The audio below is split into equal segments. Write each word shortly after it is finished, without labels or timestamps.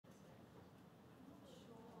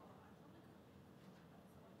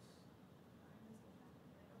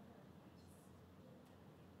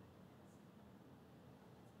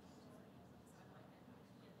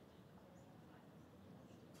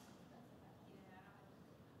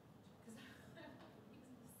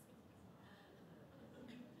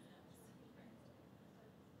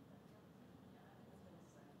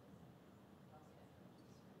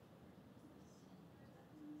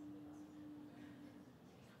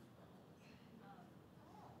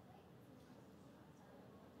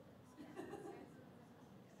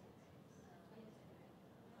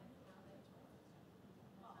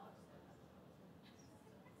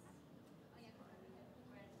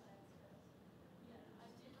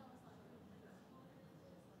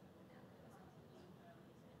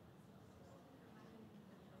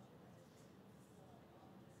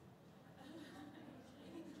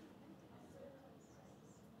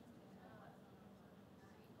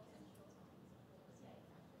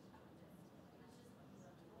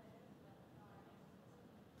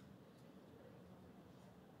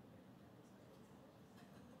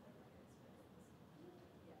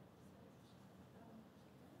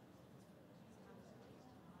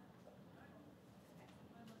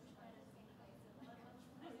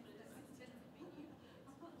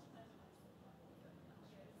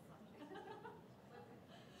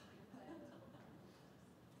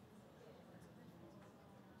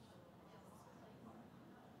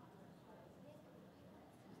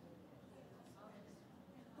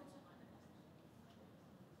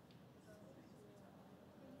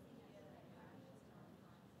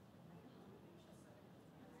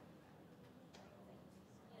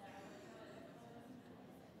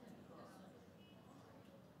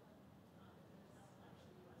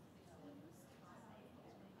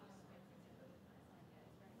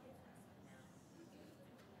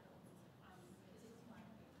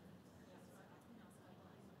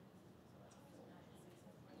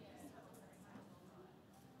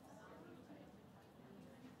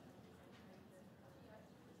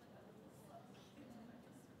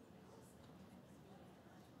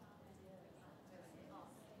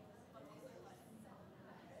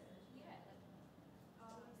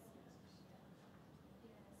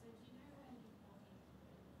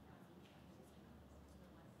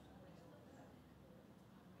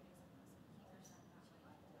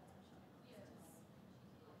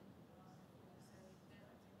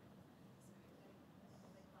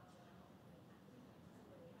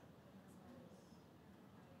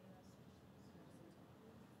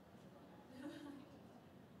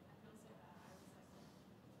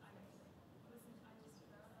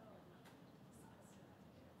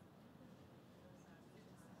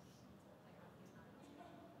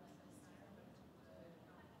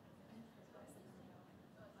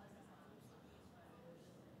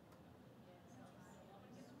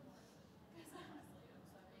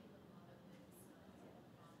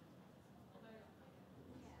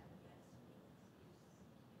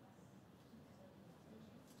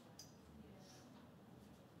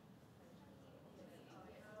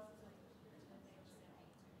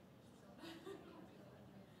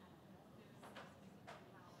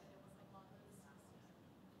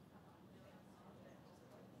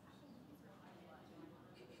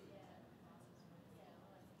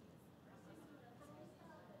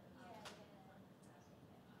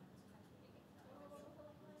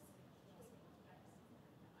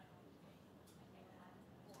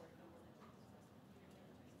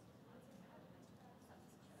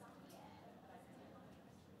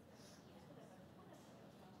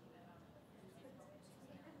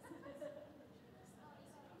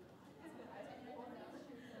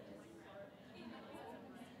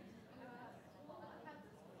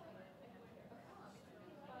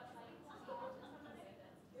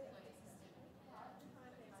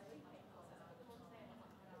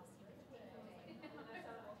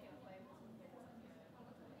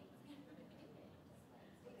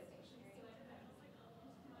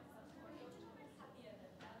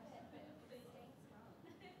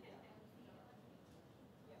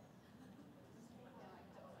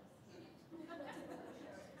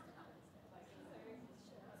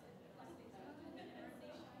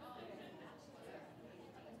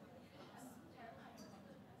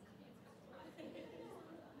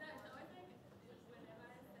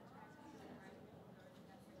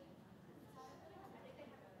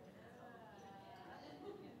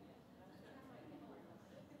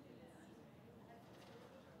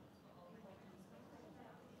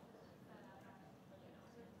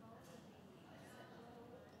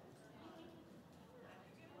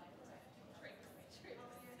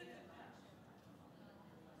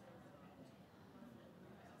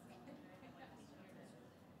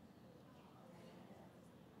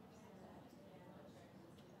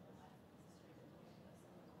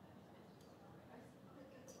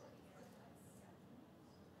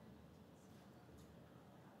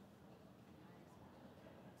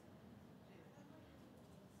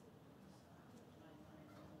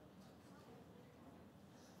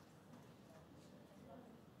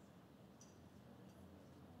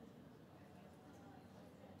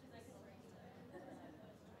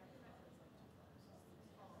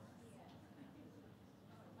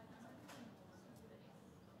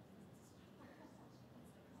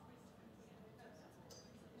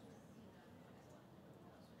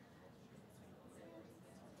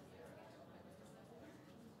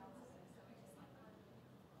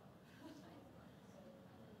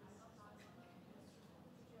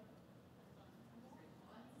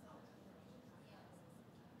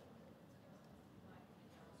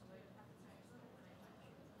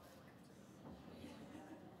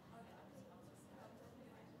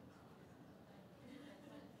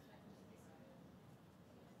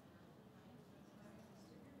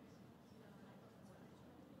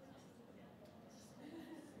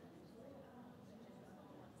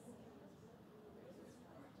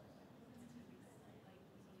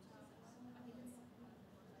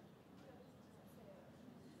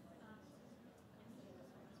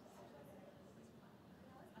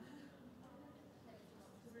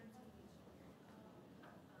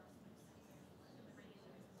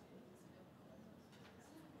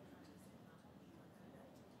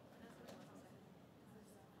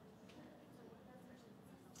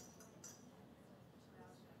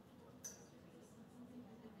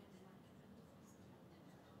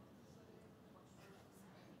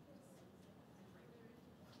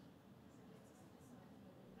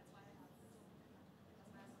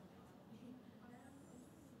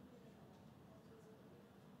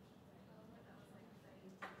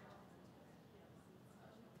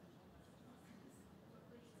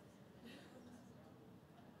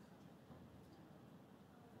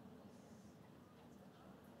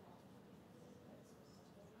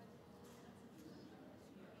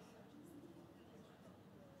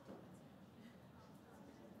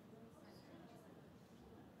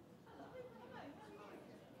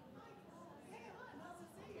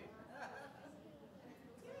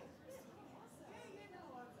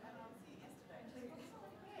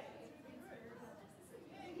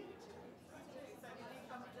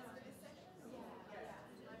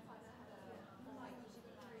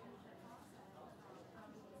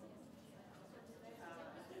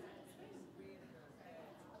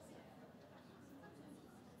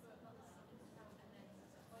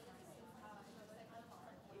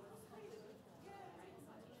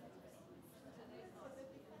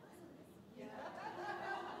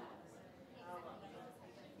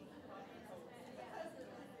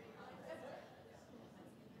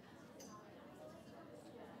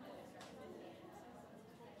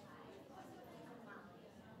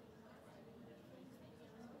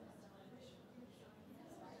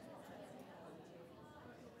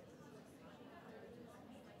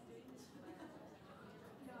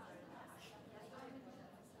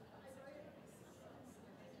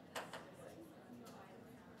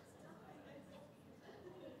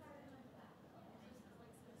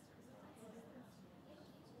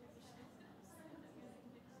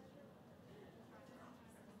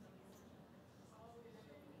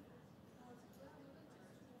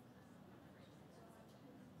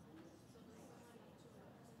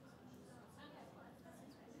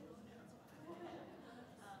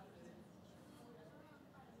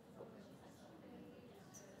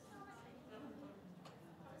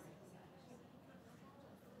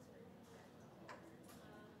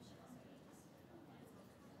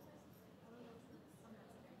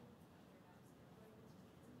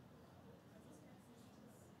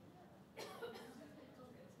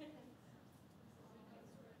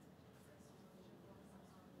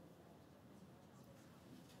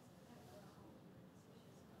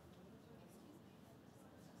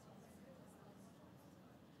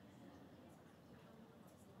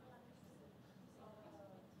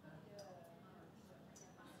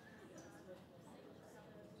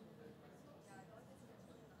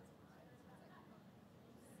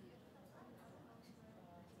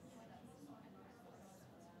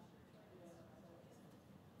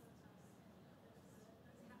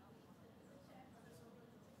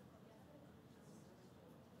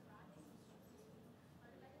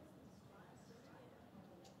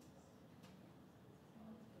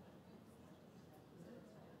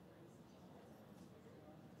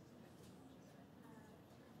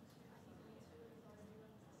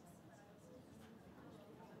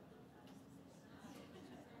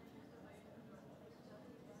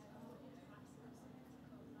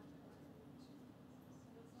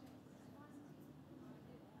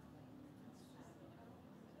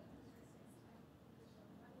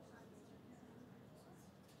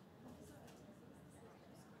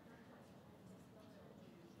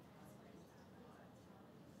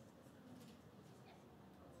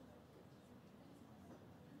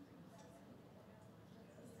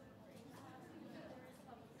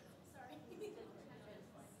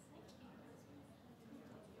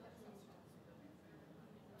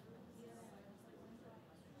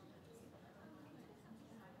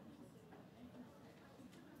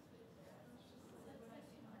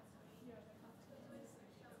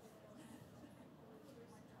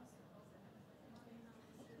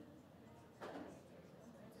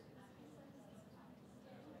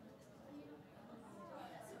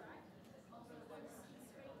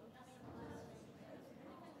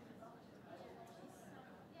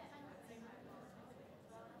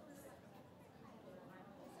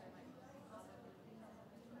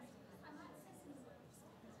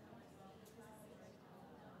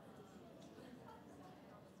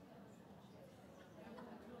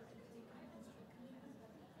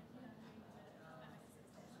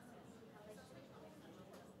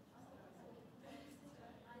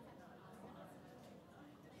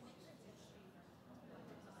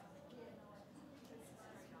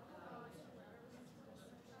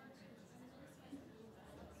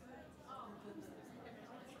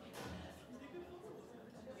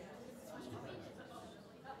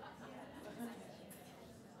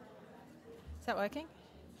Is that working?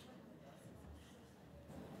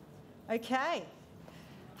 Okay.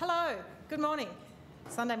 Hello, good morning.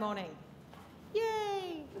 Sunday morning.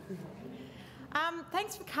 Yay!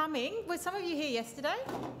 Thanks for coming. Were some of you here yesterday?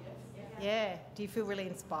 Yeah. Do you feel really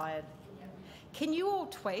inspired? Can you all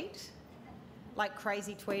tweet? Like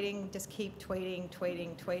crazy tweeting, just keep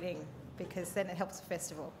tweeting, because then it helps the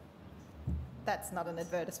festival. That's not an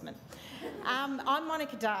advertisement. I'm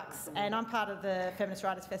Monica Dux, and I'm part of the Feminist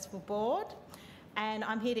Writers Festival board, and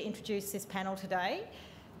I'm here to introduce this panel today.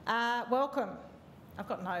 Welcome. I've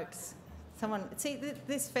got notes.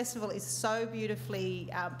 This festival is so beautifully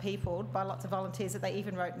peopled by lots of volunteers that they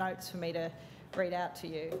even wrote notes for me to read out to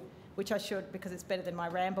you, which I should because it's better than my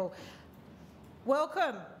ramble.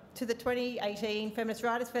 Welcome to the 2018 Feminist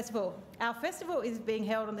Writers Festival. Our festival is being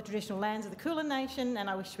held on the traditional lands of the Kulin Nation, and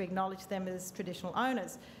I wish to acknowledge them as traditional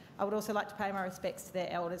owners. I would also like to pay my respects to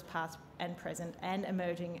their elders past and present and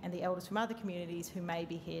emerging, and the elders from other communities who may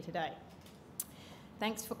be here today.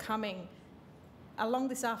 Thanks for coming along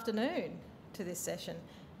this afternoon to this session.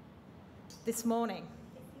 This morning.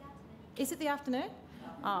 Is it the afternoon?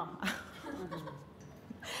 Oh.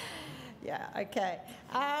 Yeah, okay.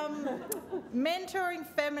 Mentoring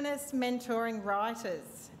feminists, mentoring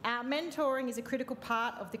writers. Our mentoring is a critical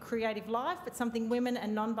part of the creative life, but something women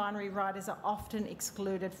and non-binary writers are often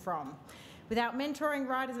excluded from. Without mentoring,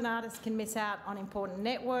 writers and artists can miss out on important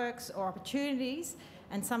networks or opportunities,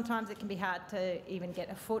 and sometimes it can be hard to even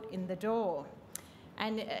get a foot in the door.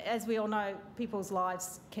 And as we all know, people's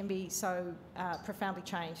lives can be so profoundly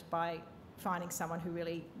changed by finding someone who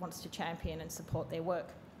really wants to champion and support their work.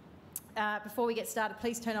 Before we get started,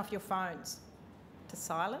 please turn off your phones to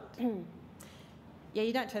silent. Yeah,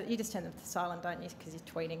 you just turn them to silent, don't you? Because you're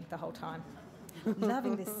tweeting the whole time.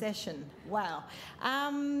 Loving this session. Wow.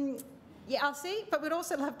 Yeah, I'll see, but we'd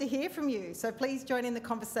also love to hear from you. So please join in the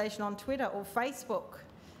conversation on Twitter or Facebook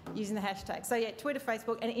using the hashtag. So yeah, Twitter,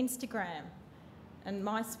 Facebook, and Instagram, and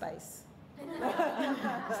MySpace.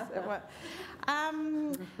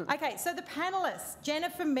 Okay, so the panellists,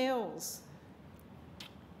 Jennifer Mills.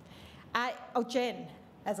 Jen,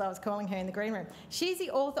 as I was calling her in the green room. She's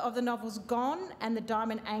the author of the novels Gone and The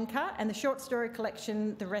Diamond Anchor and the short story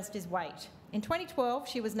collection The Rest Is Weight. In 2012,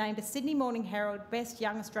 she was named a Sydney Morning Herald Best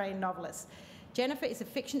Young Australian Novelist. Jennifer is a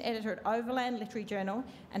fiction editor at Overland Literary Journal,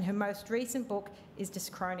 and her most recent book is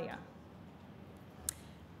Dyschronia.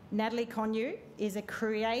 Natalie Kon-Yu is a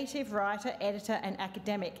creative writer, editor and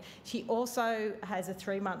academic. She also has a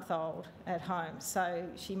 3-month-old at home, so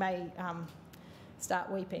she may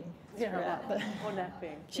start weeping. Or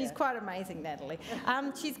napping. She's quite amazing, Natalie.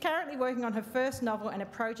 She's currently working on her first novel and a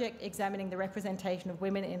project examining the representation of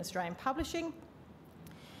women in Australian publishing.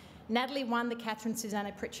 Natalie won the Catherine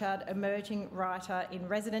Susanna Pritchard Emerging Writer in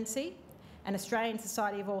Residency, an Australian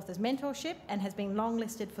Society of Authors mentorship, and has been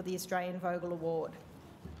longlisted for the Australian Vogel Award.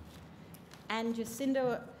 And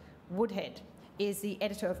Jacinda Woodhead is the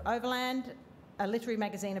editor of Overland, a literary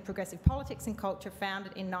magazine of progressive politics and culture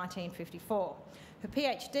founded in 1954. Her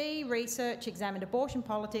PhD research examined abortion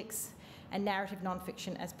politics and narrative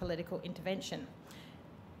non-fiction as political intervention.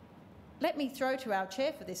 Let me throw to our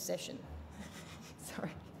chair for this session.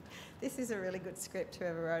 Sorry. This is a really good script,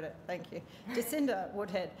 whoever wrote it. Thank you. Jacinda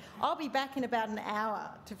Woodhead. I'll be back in about an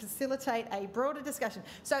hour to facilitate a broader discussion.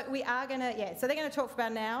 So we are going to, so they're going to talk for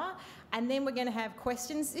about an hour, and then we're going to have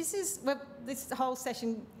questions. This whole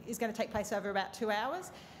session is going to take place over about 2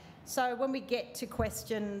 hours. So when we get to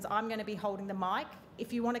questions, I'm going to be holding the mic.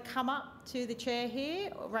 If you want to come up to the chair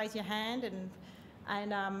here, raise your hand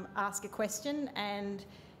and ask a question. And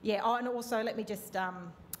yeah, and also let me just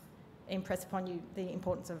impress upon you the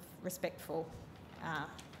importance of respectful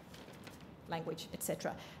language,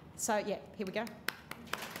 etc. So yeah, here we go.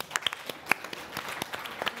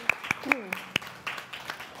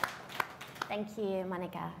 Thank you,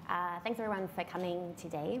 Monica. Thanks everyone for coming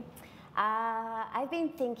today. I've been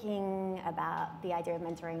thinking about the idea of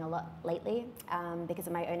mentoring a lot lately because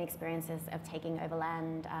of my own experiences of taking over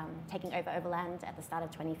Overland at the start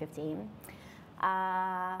of 2015.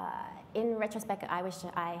 In retrospect, I wish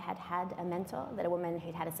I had had a mentor, that a woman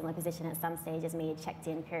who'd had a similar position at some stage as me had checked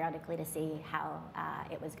in periodically to see how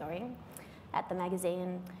it was going at the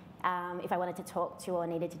magazine. If I wanted to talk to or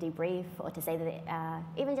needed to debrief, or to say that,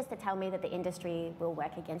 even just to tell me that the industry will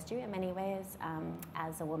work against you in many ways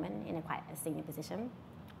as a woman in quite a senior position.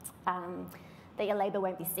 That your labour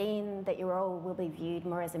won't be seen, that your role will be viewed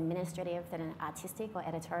more as administrative than an artistic or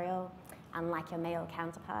editorial, unlike your male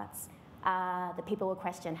counterparts. That people will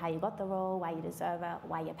question how you got the role, why you deserve it,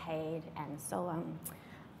 why you're paid, and so on.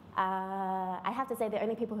 I have to say the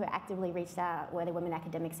only people who actively reached out were the women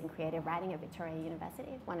academics in creative writing at Victoria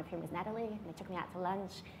University, one of whom was Natalie, and they took me out to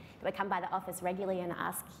lunch. They would come by the office regularly and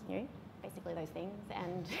ask, basically those things,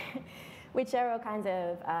 and we'd share all kinds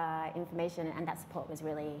of information, and that support was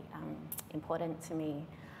really important to me.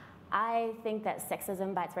 I think that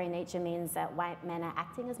sexism by its very nature means that white men are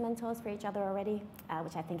acting as mentors for each other already,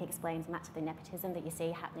 which I think explains much of the nepotism that you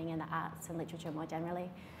see happening in the arts and literature more generally.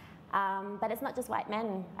 But it's not just white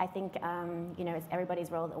men. I think it's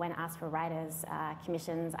everybody's role that when asked for writers,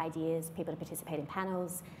 commissions, ideas, people to participate in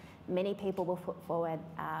panels, many people will put forward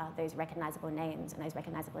those recognisable names, and those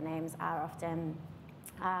recognisable names are often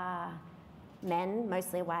men,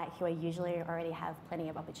 mostly white, who are usually already have plenty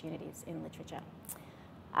of opportunities in literature.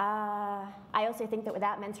 I also think that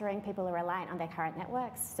without mentoring, people are reliant on their current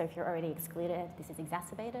networks. So if you're already excluded, this is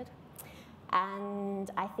exacerbated. And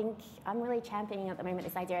I think I'm really championing at the moment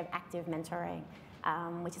this idea of active mentoring,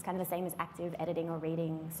 which is kind of the same as active editing or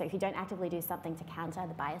reading. So if you don't actively do something to counter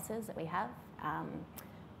the biases that we have,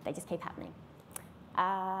 they just keep happening.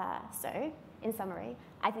 So in summary,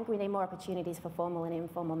 I think we need more opportunities for formal and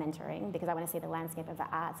informal mentoring, because I want to see the landscape of the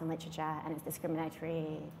arts and literature and its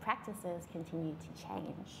discriminatory practices continue to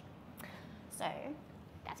change. So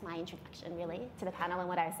that's my introduction, really, to the panel and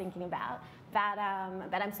what I was thinking about. But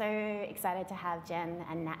I'm so excited to have Jen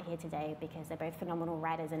and Nat here today, because they're both phenomenal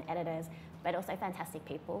writers and editors, but also fantastic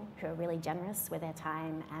people who are really generous with their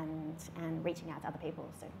time and reaching out to other people.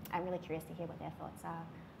 So I'm really curious to hear what their thoughts are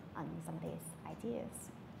on some of these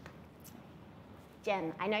ideas.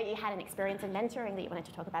 Jen, I know you had an experience in mentoring that you wanted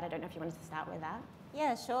to talk about. I don't know if you wanted to start with that.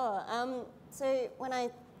 Yeah, sure. So when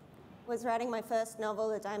I was writing my first novel,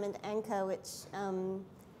 The Diamond Anchor, which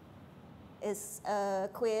is a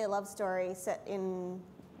queer love story set in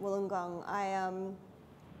Wollongong,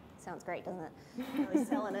 sounds great, doesn't it? Really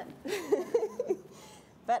selling it.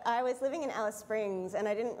 But I was living in Alice Springs, and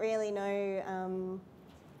I didn't really know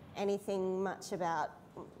anything much about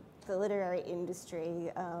the literary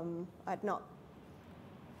industry. I'd not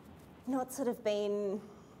sort of been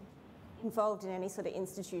involved in any sort of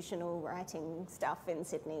institutional writing stuff in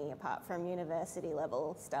Sydney, apart from university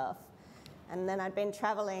level stuff. And then I'd been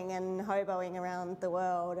travelling and hoboing around the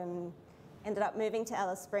world and ended up moving to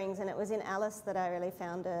Alice Springs, and it was in Alice that I really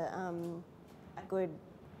found a good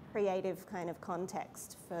creative kind of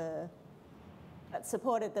context that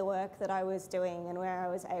supported the work that I was doing, and where I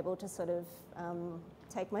was able to sort of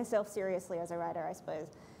take myself seriously as a writer, I suppose.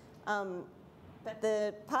 But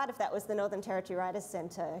the part of that was the Northern Territory Writers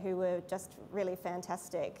Centre, who were just really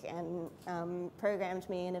fantastic and programmed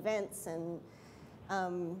me in events and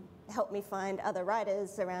helped me find other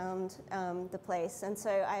writers around the place. And so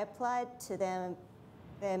I applied to their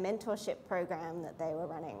mentorship program that they were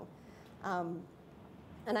running.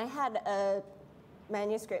 And I had a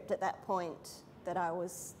manuscript at that point that I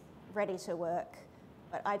was ready to work,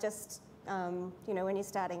 but I just, when you're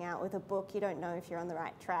starting out with a book, you don't know if you're on the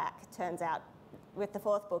right track. It turns out with the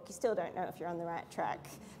fourth book, you still don't know if you're on the right track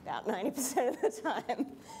about 90% of the time.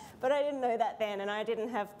 But I didn't know that then, and I didn't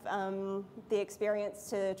have the experience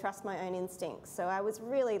to trust my own instincts. So I was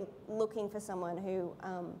really looking for someone who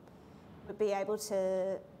would be able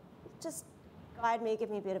to just guide me, give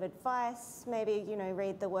me a bit of advice, maybe,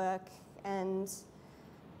 read the work, and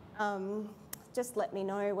just let me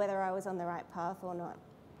know whether I was on the right path or not.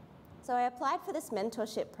 So I applied for this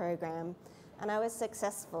mentorship program, and I was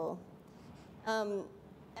successful. And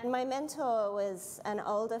my mentor was an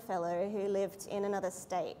older fellow who lived in another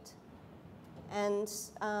state. And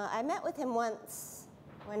I met with him once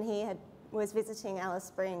when he was visiting Alice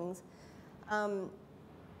Springs. And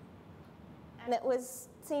he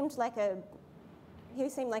seemed like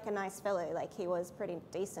a nice fellow, like he was pretty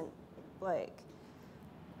decent bloke.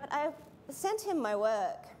 But I sent him my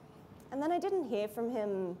work, and then I didn't hear from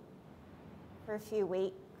him for a few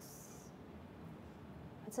weeks.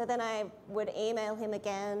 So then I would email him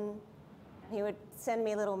again, and he would send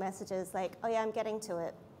me little messages like, oh yeah, I'm getting to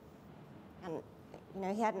it.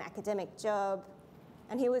 And he had an academic job,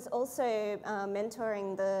 and he was also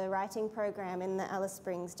mentoring the writing program in the Alice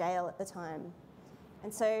Springs jail at the time.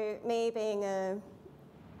 And so me being a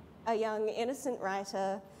young innocent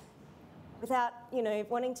writer, without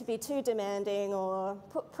wanting to be too demanding or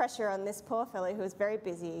put pressure on this poor fellow who was very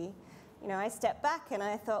busy, I stepped back and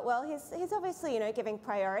I thought, well, he's obviously, giving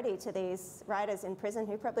priority to these writers in prison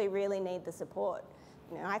who probably really need the support.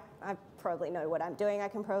 I probably know what I'm doing. I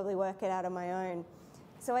can probably work it out on my own.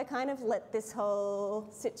 So I kind of let this whole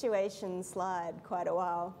situation slide quite a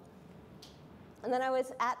while. And then I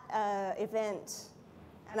was at an event,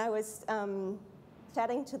 and I was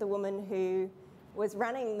chatting to the woman who was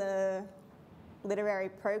running the literary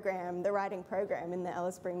program, the writing program in the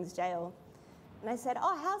Alice Springs jail. And I said,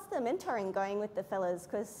 oh, how's the mentoring going with the fellas?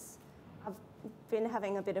 Because I've been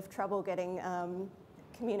having a bit of trouble getting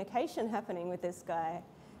communication happening with this guy.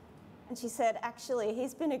 And she said, actually,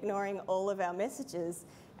 he's been ignoring all of our messages,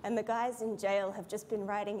 and the guys in jail have just been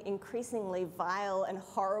writing increasingly vile and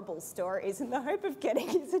horrible stories in the hope of getting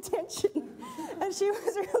his attention. And she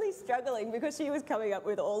was really struggling because she was coming up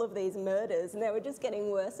with all of these murders, and they were just getting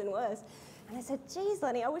worse and worse. And I said, geez,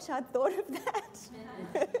 Lenny, I wish I'd thought of that.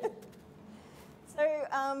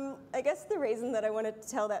 So I guess the reason that I wanted to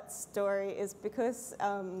tell that story is because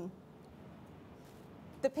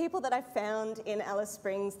the people that I found in Alice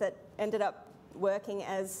Springs that ended up working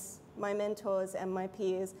as my mentors and my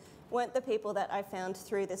peers weren't the people that I found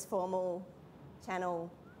through this formal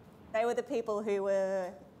channel. They were the people who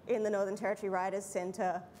were in the Northern Territory Writers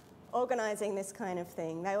Centre organising this kind of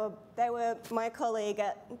thing. They were my colleague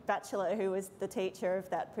at Bachelor who was the teacher of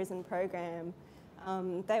that prison program.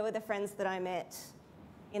 They were the friends that I met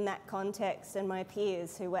in that context, and my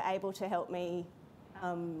peers who were able to help me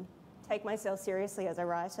take myself seriously as a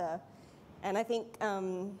writer. And I think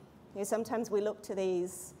sometimes we look to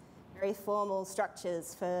these very formal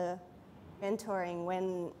structures for mentoring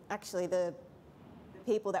when actually the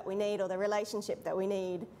people that we need or the relationship that we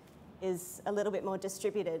need is a little bit more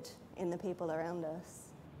distributed in the people around us.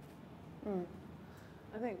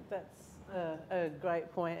 I think that's a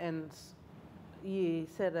great point, and you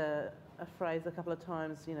said a phrase a couple of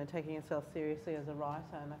times, taking yourself seriously as a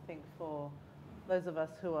writer, and I think for those of us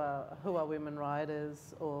who are women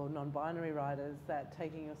writers or non-binary writers, that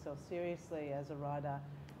taking yourself seriously as a writer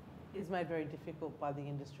is made very difficult by the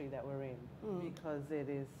industry that we're in, because it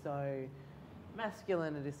is so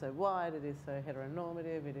masculine, it is so white, it is so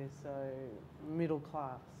heteronormative, it is so middle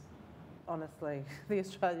class. Honestly, the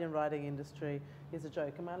Australian writing industry is a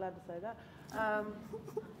joke. Am I allowed to say that?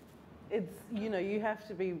 It's, you have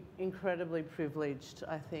to be incredibly privileged,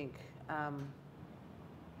 I think,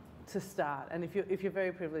 to start. And if you're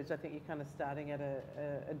very privileged, I think you're kind of starting at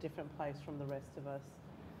a different place from the rest of us.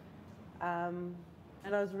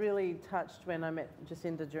 And I was really touched when I met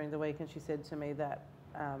Jacinda during the week, and she said to me that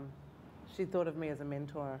she thought of me as a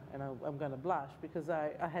mentor, and I'm going to blush because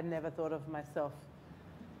I had never thought of myself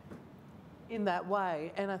in that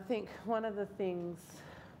way. And I think one of the things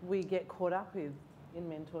we get caught up with in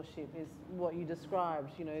mentorship is what you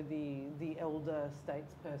described, the elder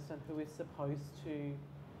statesperson who is supposed to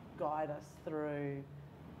guide us through,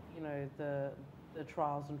 the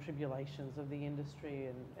trials and tribulations of the industry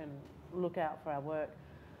and look out for our work.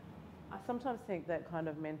 I sometimes think that kind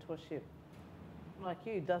of mentorship, like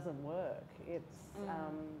you, doesn't work.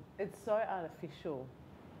 It's so artificial.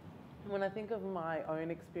 When I think of my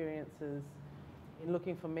own experiences in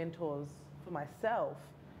looking for mentors for myself,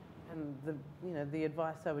 and the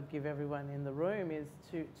advice I would give everyone in the room is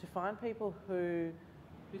to find people whose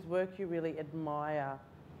work you really admire,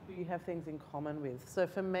 who you have things in common with. So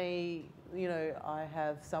for me, I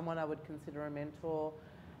have someone I would consider a mentor,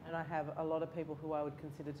 and I have a lot of people who I would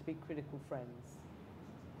consider to be critical friends.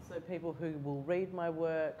 So people who will read my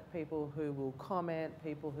work, people who will comment,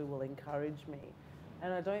 people who will encourage me.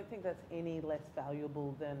 And I don't think that's any less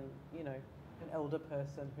valuable than, an elder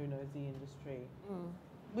person who knows the industry.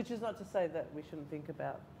 Which is not to say that we shouldn't think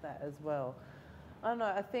about that as well. I don't know,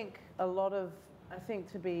 I think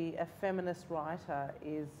to be a feminist writer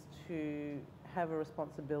is to have a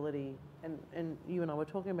responsibility, and you and I were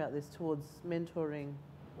talking about this, towards mentoring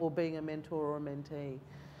or being a mentor or a mentee.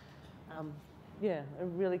 I'm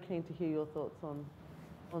really keen to hear your thoughts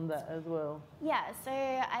on that as well. Yeah, so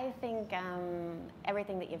I think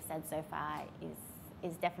everything that you've said so far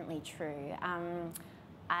is definitely true.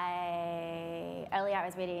 Earlier I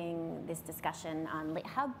was reading this discussion on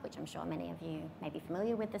LitHub, which I'm sure many of you may be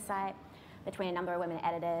familiar with the site, between a number of women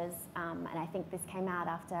editors, and I think this came out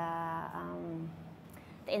after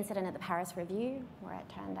the incident at the Paris Review, where it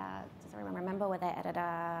turned out, does everyone remember, where the editor,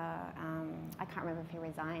 I can't remember if he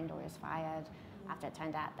resigned or was fired, after it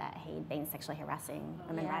turned out that he'd been sexually harassing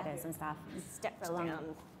women writers and stuff for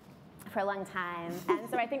a long time. And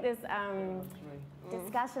so I think there's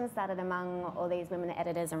discussion started among all these women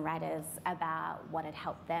editors and writers about what had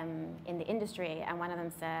helped them in the industry, and one of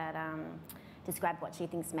them said, described what she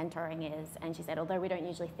thinks mentoring is, and she said, although we don't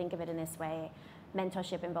usually think of it in this way,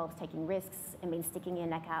 mentorship involves taking risks and means sticking your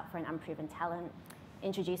neck out for an unproven talent,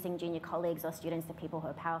 introducing junior colleagues or students to people who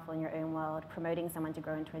are powerful in your own world, promoting someone to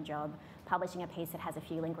grow into a job, publishing a piece that has a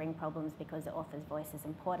few lingering problems because the author's voice is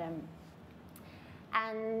important.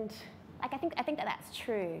 And I think that that's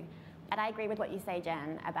true. And I agree with what you say,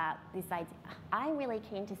 Jen, about this idea. I'm really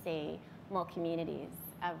keen to see more communities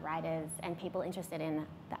of writers and people interested in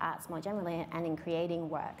the arts more generally and in creating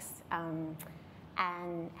works,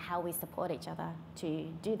 and how we support each other to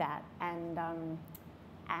do that. And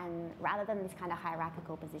rather than this kind of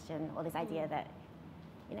hierarchical position or this idea that,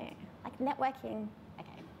 you know, like networking,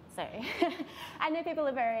 okay, so I know people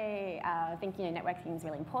are very, think, you know, networking is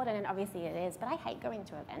really important, and obviously it is, but I hate going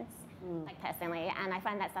to events, like personally, and I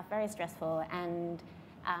find that stuff very stressful, and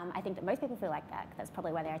I think that most people feel like that. That's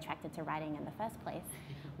probably why they're attracted to writing in the first place,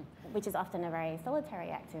 which is often a very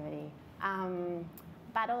solitary activity.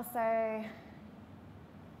 But also,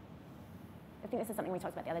 I think this is something we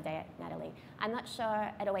talked about the other day, Natalie. I'm not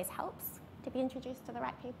sure it always helps to be introduced to the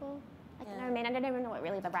right people. Like, you know what I mean? I don't even know what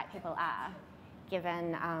really the right people are,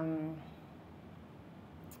 given, I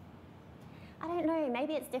don't know,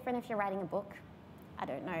 maybe it's different if you're writing a book. I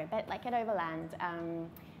don't know, but like at Overland,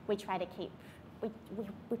 we try to keep,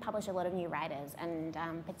 we publish a lot of new writers, and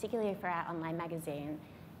particularly for our online magazine,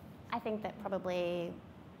 I think that probably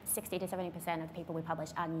 60 to 70% of the people we publish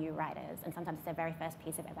are new writers, and sometimes it's their very first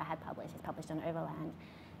piece they've ever had published is published on Overland.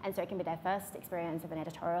 And so it can be their first experience of an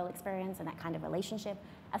editorial experience and that kind of relationship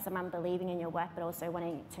of someone believing in your work, but also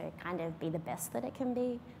wanting to kind of be the best that it can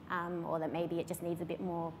be, or that maybe it just needs a bit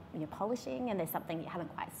more, you know, polishing, and there's something you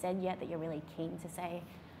haven't quite said yet that you're really keen to say.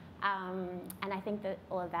 And I think that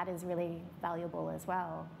all of that is really valuable as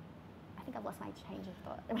well. I think I've lost my change of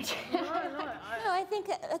thought. No, I think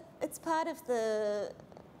it's part of the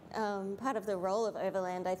role of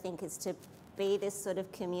Overland, I think, is to be this sort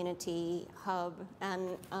of community hub,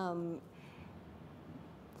 and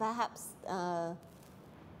perhaps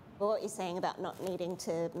what you're saying about not needing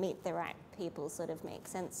to meet the right people sort of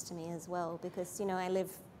makes sense to me as well, because, you know, I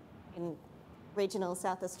live in regional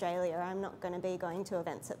South Australia. I'm not going to be going to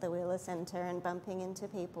events at the Wheeler Centre and bumping into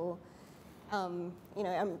people. You know,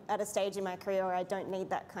 I'm at a stage in my career where I don't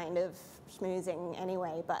need that kind of schmoozing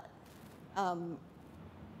anyway, but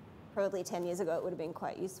probably 10 years ago it would have been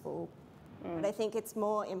quite useful. But I think it's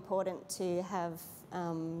more important to have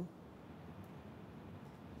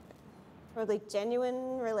probably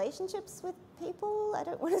genuine relationships with people. I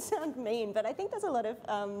don't want to sound mean, but I think there's a lot of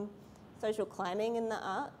social climbing in the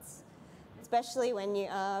arts, especially when you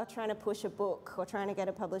are trying to push a book or trying to get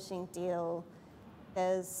a publishing deal.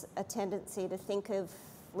 There's a tendency to think of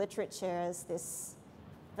literature as this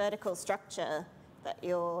vertical structure that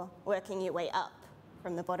you're working your way up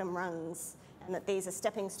from the bottom rungs, and that these are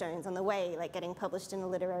stepping stones on the way, like getting published in a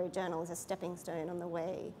literary journal is a stepping stone on the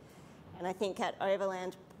way. And I think at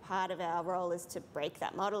Overland, part of our role is to break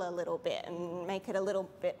that model a little bit and make it a little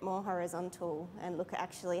bit more horizontal, and look at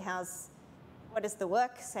actually what does the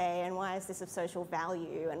work say, and why is this of social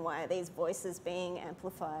value, and why are these voices being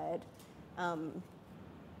amplified?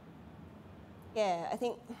 Yeah, I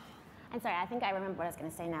think... I'm sorry, I think I remember what I was going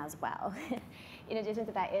to say now as well. In addition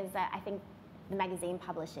to that is that I think the magazine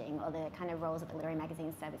publishing, or the kind of roles that the literary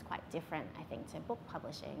magazines serve, is quite different, I think, to book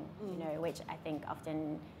publishing, you know, which I think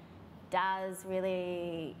often does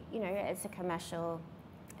really, you know, it's a commercial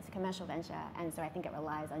venture, and so I think it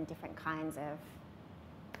relies on different kinds of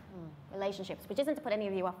relationships, which isn't to put any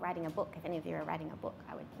of you off writing a book. If any of you are writing a book,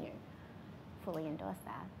 I would, you know, fully endorse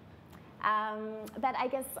that. But I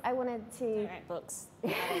guess I wanted to... Don't write books.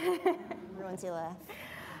 Ruins your life.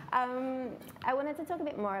 I wanted to talk a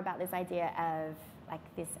bit more about this idea of like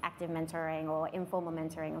this active mentoring or informal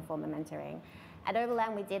mentoring or formal mentoring. At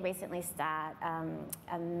Overland, we did recently start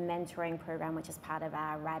a mentoring program, which is part of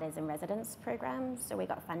our Writers in Residence program. So we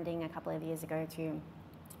got funding a couple of years ago to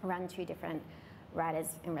run 2 different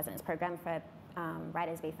Writers in Residence programs for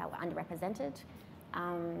writers we felt were underrepresented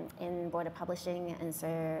in broader publishing. And so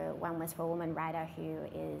one was for a woman writer who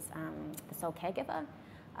is the sole caregiver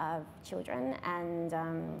of children, and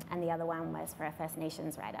the other one was for a First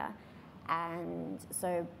Nations writer. And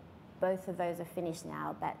so both of those are finished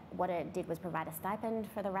now, but what it did was provide a stipend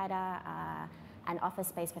for the writer, an office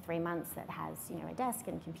space for 3 months that has, you know, a desk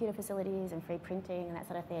and computer facilities and free printing and that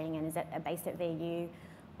sort of thing, and is based at VU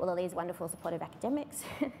with all these wonderful supportive academics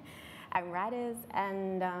and writers,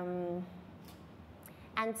 and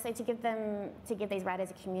so to give these writers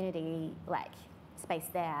a community, like space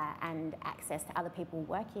there and access to other people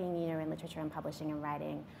working, you know, in literature and publishing and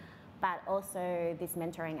writing, but also this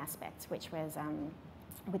mentoring aspect, which was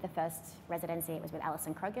with the first residency, it was with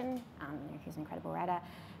Alison Croghan, who's an incredible writer,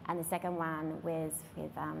 and the second one was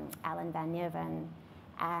with Alan Van Nierven,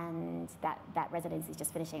 and that residency is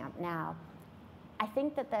just finishing up now. I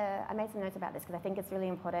think that I made some notes about this because I think it's really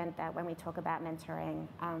important that when we talk about mentoring,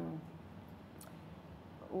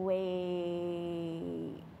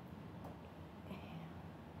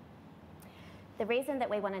 the reason that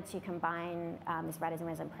we wanted to combine this Writers in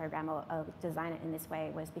Residence program or design it in this way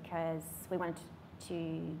was because we wanted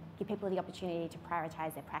to give people the opportunity to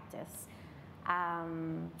prioritise their practice.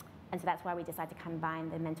 And so that's why we decided to combine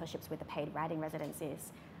the mentorships with the paid writing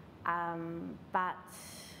residencies. But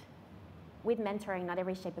with mentoring, not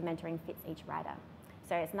every shape of mentoring fits each writer.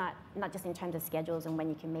 So it's not just in terms of schedules and when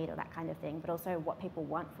you can meet or that kind of thing, but also what people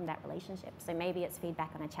want from that relationship. So maybe it's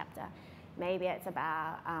feedback on a chapter. Maybe it's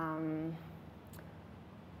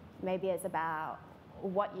about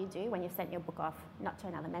what you do when you've sent your book off, not to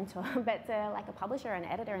another mentor, but to like a publisher or an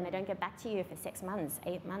editor, and they don't get back to you for 6 months,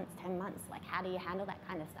 8 months, 10 months. Like, how do you handle that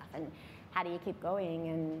kind of stuff? And how do you keep going?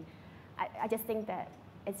 And I just think that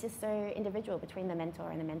it's just so individual between the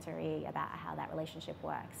mentor and the mentoree about how that relationship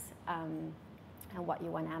works and what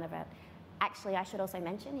you want out of it. Actually, I should also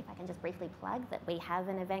mention, if I can just briefly plug, that we have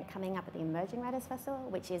an event coming up at the Emerging Writers Festival,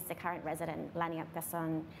 which is the current resident, Laniak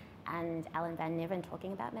Besson and Alan Van Niven,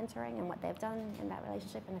 talking about mentoring and what they've done in that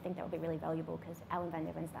relationship. And I think that will be really valuable because Alan Van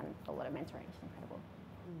Niven's done a lot of mentoring. It's incredible.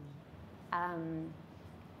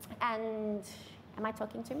 And am I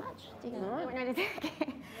talking too much? Do you know what I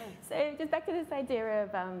okay. So just back to this idea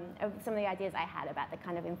of some of the ideas I had about the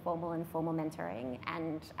kind of informal and formal mentoring,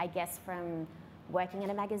 and I guess from working in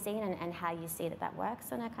a magazine and how you see that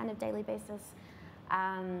works on a kind of daily basis.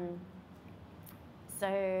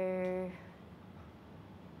 So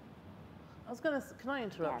I was going to, can I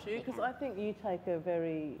interrupt you? Because I think you take a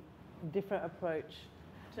very different approach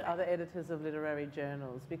to other editors of literary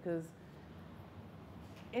journals, because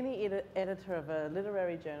any editor of a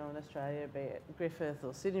literary journal in Australia, be it Griffith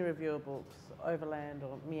or Sydney Review of Books, Overland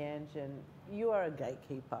or Meanjin, you are a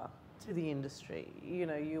gatekeeper to the industry. You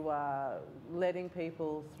know, you are letting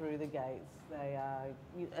people through the gates. They are,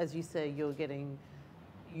 as you say, you're getting,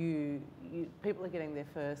 people are getting their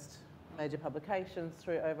first major publications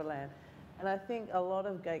through Overland. And I think a lot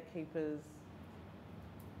of gatekeepers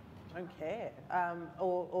don't care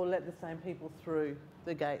or let the same people through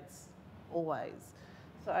the gates always.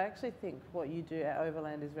 So I actually think what you do at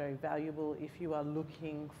Overland is very valuable if you are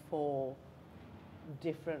looking for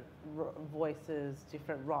different voices,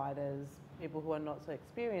 different writers, people who are not so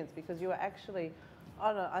experienced, because you are actually,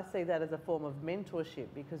 I don't know, I see that as a form of mentorship,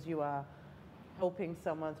 because you are helping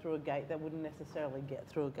someone through a gate that wouldn't necessarily get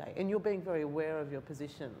through a gate, and you're being very aware of your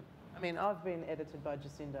position. I mean, I've been edited by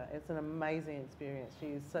Jacinda. It's an amazing experience. She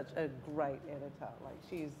is such a great editor. Like,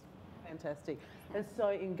 she's fantastic and so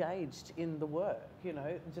engaged in the work, you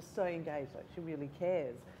know, just so engaged, like she really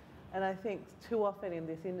cares. And I think too often in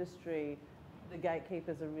this industry, the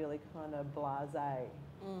gatekeepers are really kind of blasé.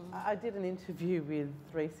 I did an interview with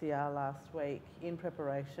 3CR last week in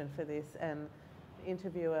preparation for this, and the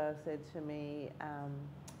interviewer said to me,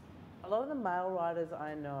 a lot of the male writers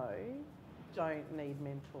I know don't need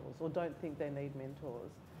mentors or don't think they need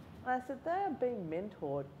mentors. And I said, they are being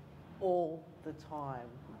mentored all the time.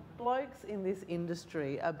 Blokes in this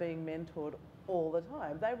industry are being mentored all the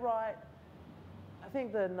time. They write, I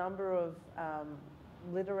think the number of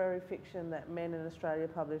literary fiction that men in Australia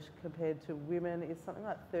publish compared to women is something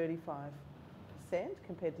like 35%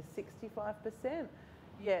 compared to 65%.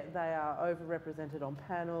 Yet they are overrepresented on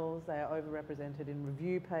panels, they are overrepresented in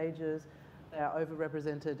review pages, they are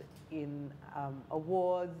overrepresented in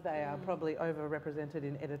awards, they are probably overrepresented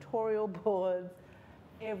in editorial boards.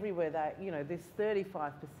 Everywhere that, you know, this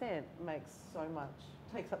 35% makes so much,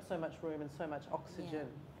 takes up so much room and so much oxygen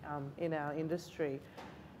in our industry.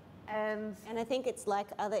 And I think it's like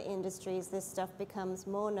other industries, this stuff becomes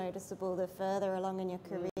more noticeable the further along in your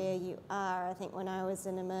career you are. I think when I was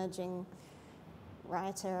an emerging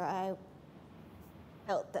writer, I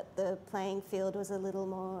felt that the playing field was a little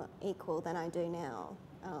more equal than I do now.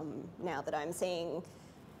 Now that I'm seeing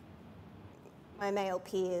my male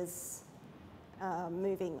peers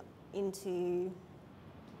moving into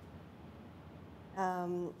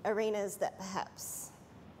arenas that perhaps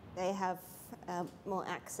they have more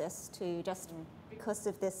access to, just because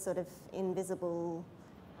of this sort of invisible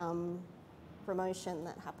promotion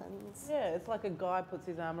that happens. yeah, it's like a guy puts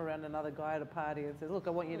his arm around another guy at a party and says, look, I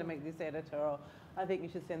want you to make this editor, or I think you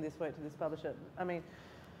should send this work to this publisher. I mean,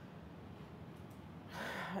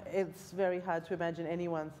 it's very hard to imagine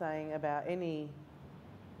anyone saying about any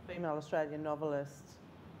female Australian novelist,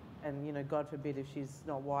 and, you know, God forbid if she's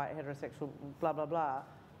not white, heterosexual, blah, blah, blah,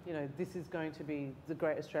 you know, this is going to be the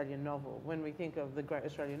great Australian novel. When we think of the great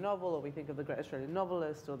Australian novel, or we think of the great Australian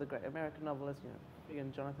novelist, or the great American novelist, you know,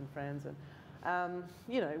 again, Jonathan Franzen,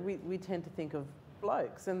 you know, we tend to think of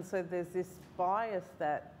blokes. And so there's this bias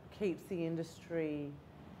that keeps the industry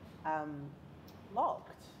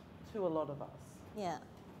locked to a lot of us. Yeah.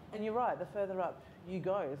 And you're right, the further up you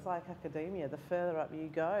go. It's like academia. The further up you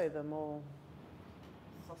go, the more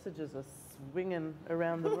sausages are swinging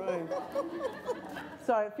around the room.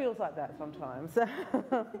 So it feels like that sometimes.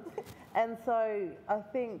 And so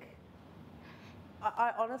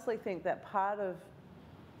I honestly think that part of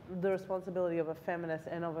the responsibility of a feminist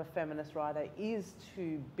and of a feminist writer is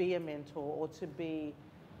to be a mentor or to be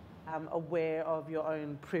aware of your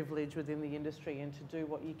own privilege within the industry and to do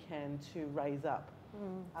what you can to raise up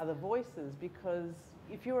other voices, because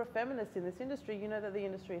if you're a feminist in this industry, you know that the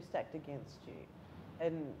industry is stacked against you,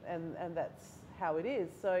 and that's how it is.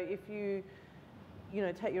 So if you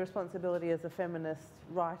take your responsibility as a feminist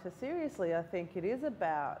writer seriously, I think it is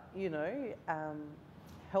about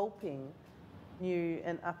helping new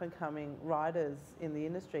and up-and-coming writers in the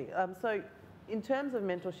industry. So in terms of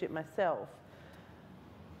mentorship myself,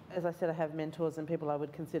 as I said, I have mentors and people I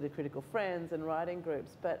would consider critical friends and writing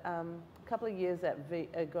groups, but a couple of years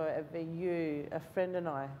ago at VU, a friend and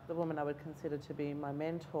I, the woman I would consider to be my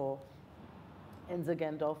mentor, Enza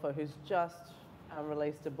Gandolfo, who's just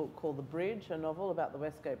released a book called The Bridge, a novel about the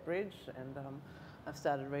Westgate Bridge, and I've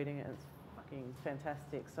started reading it, and it's fucking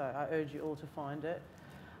fantastic, so I urge you all to find it.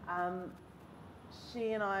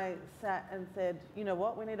 She and I sat and said, you know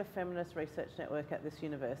what, we need a feminist research network at this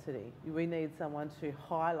university. We need someone to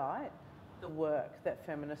highlight the work that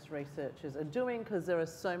feminist researchers are doing, because there are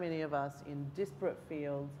so many of us in disparate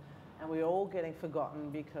fields and we're all getting forgotten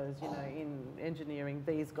because, in engineering,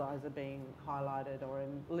 these guys are being highlighted, or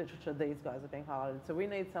in literature, these guys are being highlighted. So we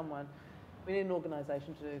need an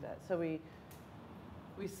organisation to do that. So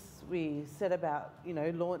we set about,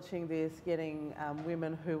 launching this, getting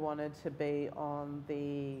women who wanted to be on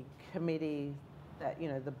the committee, that,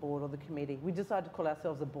 the board or the committee. We decided to call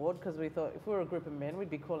ourselves a board because we thought if we were a group of men, we'd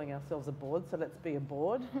be calling ourselves a board, so let's be a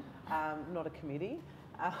board, not a committee.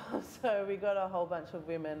 So we got a whole bunch of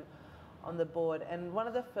women on the board, and one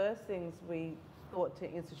of the first things we thought to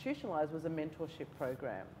institutionalise was a mentorship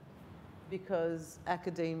program, because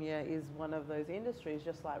academia is one of those industries,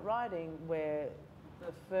 just like writing, where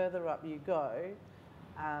the further up you go,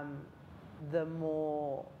 the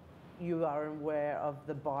more you are aware of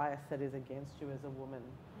the bias that is against you as a woman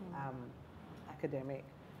academic.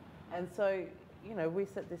 And so, we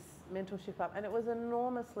set this mentorship up, and it was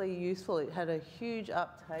enormously useful. It had a huge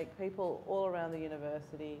uptake. People all around the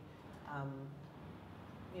university,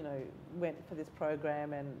 went for this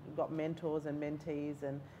program and got mentors and mentees.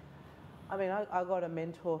 And I mean, I got a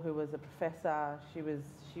mentor who was a professor. She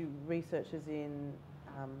researches in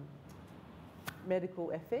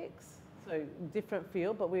medical ethics, so different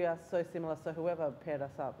field, but we are so similar, so whoever paired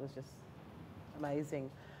us up was just amazing.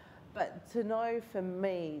 But to know, for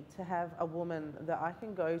me, to have a woman that I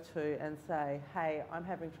can go to and say, hey, I'm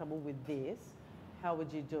having trouble with this, how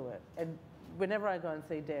would you do it? And whenever I go and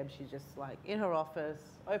see Deb, she's just like in her office,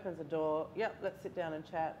 opens the door, yep, let's sit down and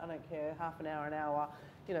chat, I don't care, half an hour,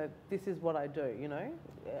 this is what I do,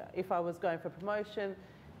 If I was going for promotion,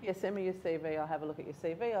 yeah, send me your CV, I'll have a look at your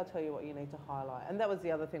CV, I'll tell you what you need to highlight. And that was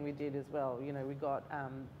the other thing we did as well. We got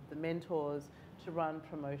the mentors to run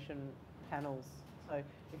promotion panels. So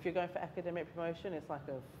if you're going for academic promotion, it's like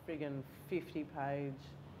a friggin' 50-page,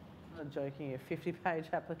 I'm not joking, a 50-page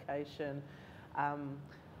application,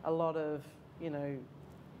 a lot of,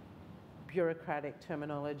 bureaucratic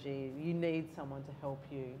terminology. You need someone to help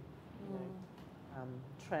you,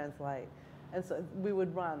 translate. And so we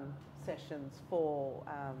would run sessions for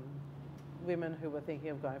women who were thinking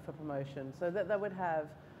of going for promotion, so that they would have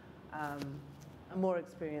a more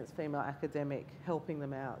experienced female academic helping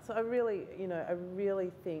them out. So I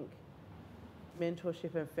really think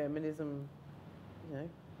mentorship and feminism,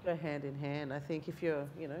 go hand in hand. I think if you're,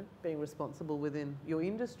 being responsible within your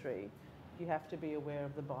industry, you have to be aware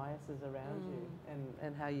of the biases around you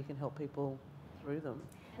and how you can help people through them.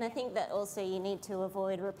 And I think that also you need to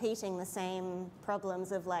avoid repeating the same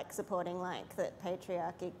problems of supporting that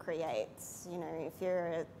patriarchy creates. If you're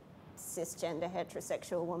a cisgender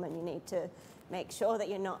heterosexual woman, you need to make sure that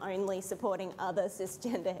you're not only supporting other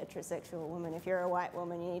cisgender heterosexual women. If you're a white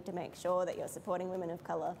woman, you need to make sure that you're supporting women of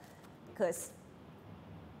colour, because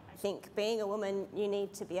I think being a woman, you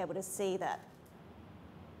need to be able to see that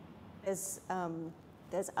there's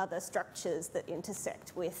other structures that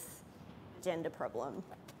intersect with the gender problem.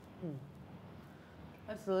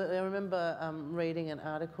 Absolutely. I remember reading an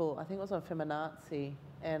article, I think it was on Feminazi,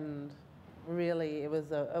 and really it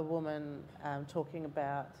was a woman talking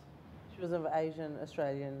about, she was of Asian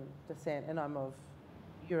Australian descent, and I'm of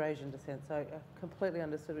Eurasian descent, so I completely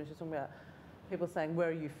understood when she was talking about people saying, where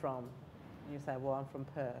are you from? And you say, well, I'm from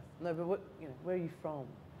Perth. No, but where are you from?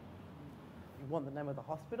 You want the name of the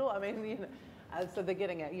hospital? I mean, So they're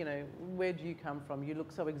getting at, you know, where do you come from? You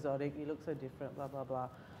look so exotic, you look so different, blah, blah, blah.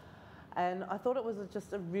 And I thought it was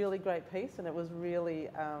just a really great piece, and it was really,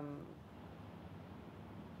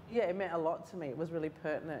 yeah, it meant a lot to me. It was really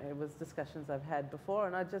pertinent. It was discussions I've had before,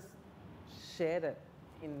 and I just shared it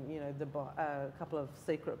in, you know, a couple of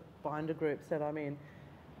secret binder groups that I'm in.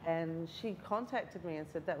 And she contacted me and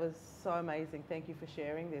said, that was so amazing. Thank you for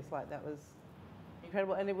sharing this. Like, that was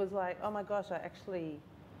incredible. And it was like, oh my gosh,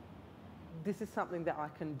 this is something that I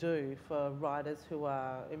can do for writers who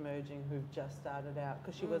are emerging, who've just started out.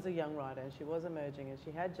 Because she was a young writer and she was emerging and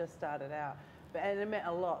she had just started out. And it meant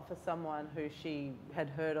a lot for someone who she had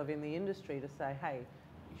heard of in the industry to say, hey,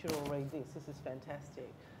 you should all read this. This is fantastic.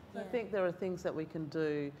 So I think there are things that we can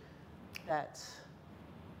do that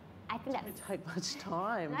don't take much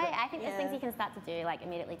time. No, I think there's things you can start to do like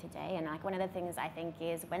immediately today. And like one of the things I think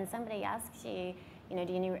is when somebody asks you, you know,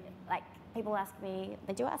 do you know, like people ask me,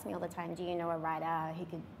 they do ask me all the time, do you know a writer who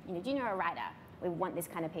could, you know, do you know a writer? We want this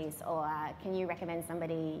kind of piece, or can you recommend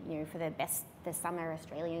somebody, you know, for the summer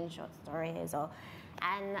Australian short stories, or,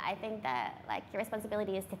 and I think that like your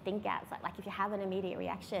responsibility is to think outside. Like if you have an immediate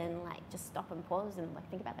reaction, like just stop and pause and like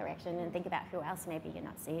think about the reaction and think about who else maybe you're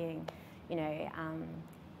not seeing, you know,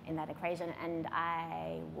 in that equation. And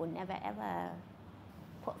I will never ever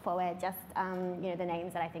put forward just you know, the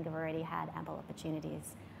names that I think have already had ample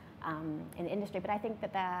opportunities in the industry. But I think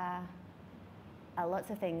that there are lots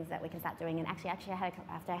of things that we can start doing. And actually after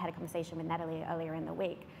I had a conversation with Natalie earlier in the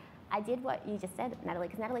week, I did what you just said, Natalie,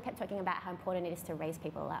 because Natalie kept talking about how important it is to raise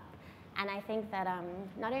people up. And I think that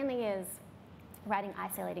not only is writing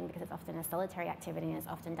isolating because it's often a solitary activity and it's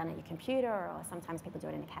often done at your computer, or sometimes people do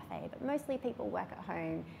it in a cafe, but mostly people work at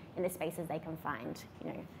home in the spaces they can find,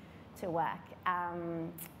 you know, to work.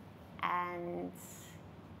 And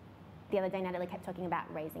the other day, Natalie kept talking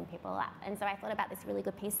about raising people up. And so I thought about this really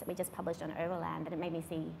good piece that we just published on Overland, and it made me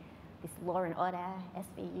see this law and order,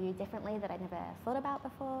 SVU, differently that I'd never thought about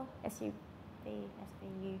before. SUV,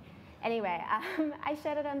 SVU. Anyway, I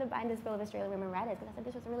shared it on the Binders Bill of Australian Women Writers because I said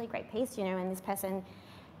this was a really great piece, you know, and this person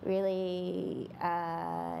really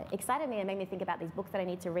excited me and made me think about these books that I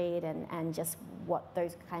need to read and just what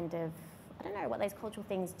those kind of, I don't know, what those cultural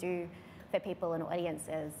things do for people and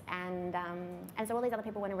audiences. And so all these other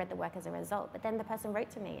people went and read the work as a result. But then the person wrote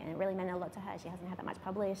to me and it really meant a lot to her. She hasn't had that much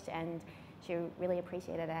published and she really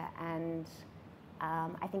appreciated it. And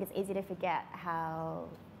I think it's easy to forget how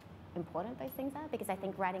important those things are, because I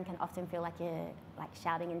think writing can often feel like you're like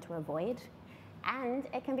shouting into a void. And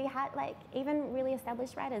it can be hard, like even really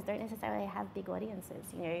established writers don't necessarily have big audiences.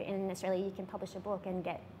 You know, in Australia you can publish a book and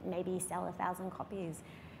maybe sell 1,000 copies.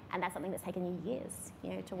 And that's something that's taken you years, you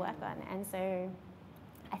know, to work on. And so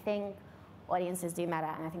I think audiences do matter,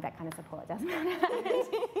 and I think that kind of support does matter.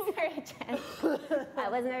 Sorry, Jen. I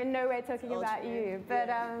was nowhere talking about you. But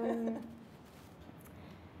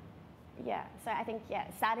yeah, so I think,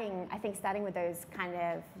 starting with those kind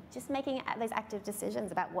of, just making those active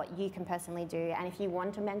decisions about what you can personally do. And if you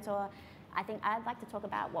want to mentor, I think I'd like to talk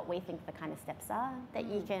about what we think the kind of steps are that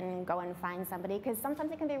you can go and find somebody, because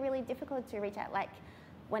sometimes it can be really difficult to reach out. Like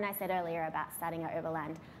when I said earlier about starting at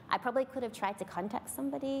Overland, I probably could have tried to contact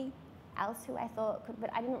somebody else who I thought could, but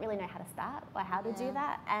I didn't really know how to start or how to do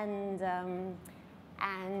that. And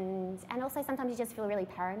also sometimes you just feel really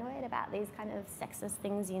paranoid about these kind of sexist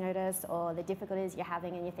things you notice, or the difficulties you're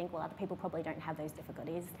having, and you think, well, other people probably don't have those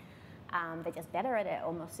difficulties. They're just better at it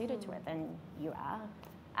or more suited to it than you are.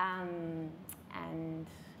 And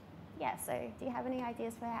yeah, so do you have any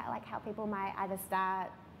ideas for how people might either start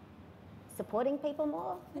supporting people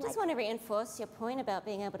more? I just want to reinforce your point about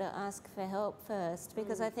being able to ask for help first,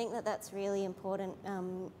 because I think that that's really important.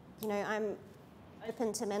 You know, I'm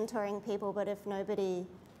open to mentoring people, but if nobody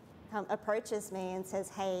approaches me and says,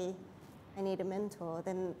 hey, I need a mentor,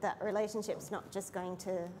 then that relationship's not just going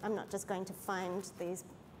to, I'm not just going to find these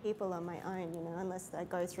people on my own, you know, unless I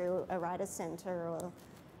go through a writer's centre or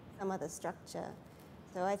some other structure.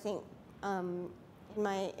 So I think in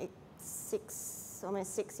my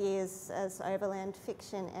almost 6 years as Overland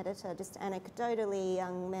fiction editor, just anecdotally,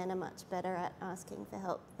 young men are much better at asking for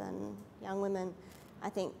help than young women. I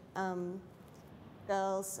think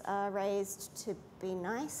girls are raised to be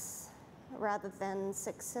nice rather than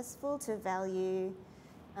successful, to value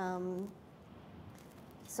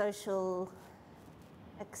social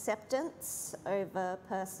acceptance over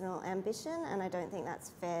personal ambition, and I don't think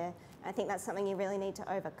that's fair. I think that's something you really need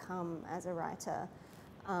to overcome as a writer.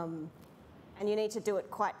 And you need to do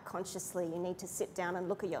it quite consciously. You need to sit down and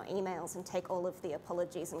look at your emails and take all of the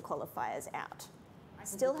apologies and qualifiers out. I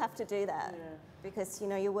still have to do that because, you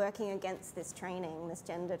know, you're working against this training, this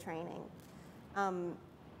gender training.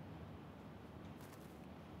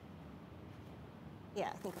 yeah,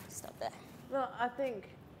 I think I'll stop there. Well, I think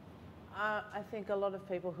a lot of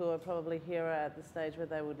people who are probably here are at the stage where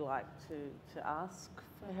they would like to ask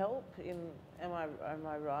for help. Am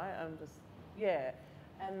I right? Yeah,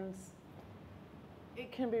 and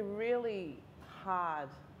it can be really hard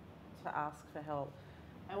to ask for help.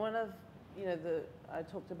 And one of I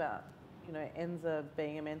talked about Enza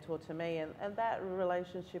being a mentor to me, and that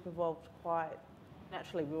relationship evolved quite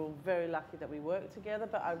naturally. We were very lucky that we worked together,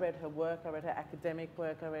 but I read her work, I read her academic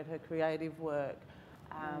work, I read her creative work.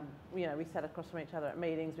 We sat across from each other at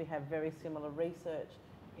meetings, we have very similar research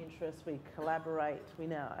interests, we collaborate. We're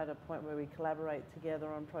now at a point where we collaborate together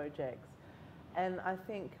on projects. And I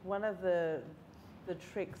think one of the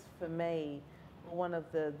tricks for me, or one of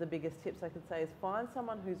the biggest tips I could say, is find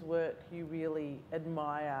someone whose work you really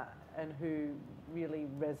admire and who really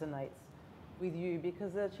resonates with you,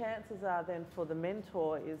 because the chances are then for the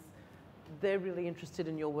mentor is they're really interested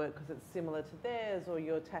in your work because it's similar to theirs, or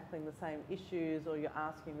you're tackling the same issues, or you're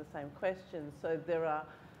asking the same questions. So there are,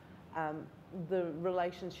 the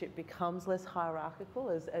relationship becomes less hierarchical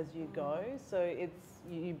as you go. So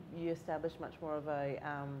you establish much more of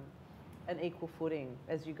an equal footing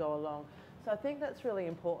as you go along. So I think that's really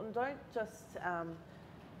important. Don't just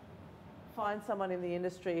find someone in the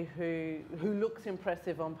industry who looks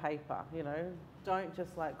impressive on paper. Don't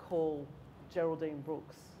just like call Geraldine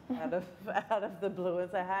Brooks out of the blue and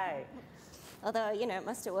say, hey. Although, it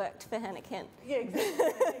must have worked for Hannah Kent. Yeah,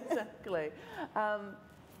 exactly. Find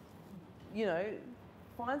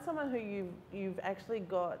someone who you've actually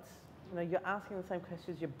got, you're asking the same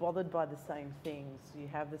questions, you're bothered by the same things, you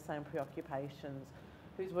have the same preoccupations,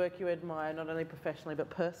 whose work you admire, not only professionally but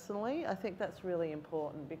personally. I think that's really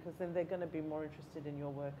important, because then they're going to be more interested in your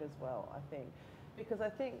work as well, I think. Because I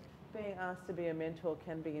think being asked to be a mentor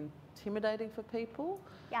can be intimidating for people.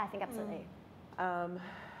 Yeah, I think absolutely.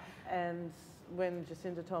 And when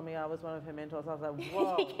Jacinda told me I was one of her mentors, I was like,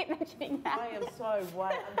 whoa. You keep mentioning that. I am so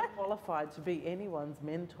way underqualified to be anyone's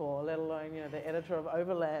mentor, let alone, the editor of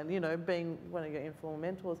Overland, being one of your informal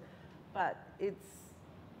mentors. But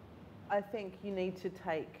I think you need to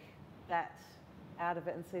take that out of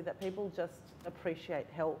it and see that people just appreciate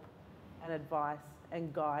help and advice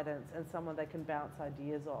and guidance and someone they can bounce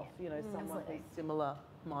ideas off, someone who's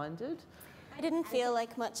similar-minded. I didn't feel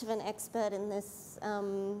like much of an expert in this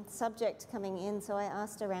subject coming in, so I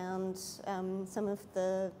asked around some of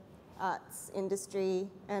the arts industry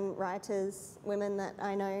and writers, women that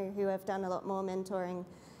I know who have done a lot more mentoring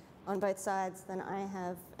on both sides than I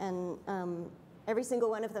have, and every single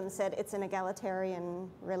one of them said it's an egalitarian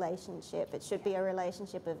relationship. It should be a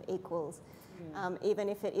relationship of equals. Even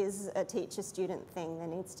if it is a teacher-student thing, there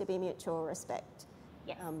needs to be mutual respect.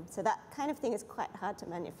 Yes. So that kind of thing is quite hard to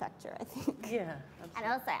manufacture, I think. Yeah, absolutely. And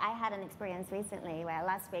also, I had an experience recently where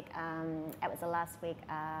last week, it was the last week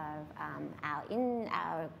of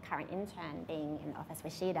our current intern being in the office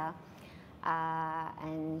with Sheeta.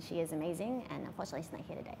 And she is amazing, and unfortunately she's not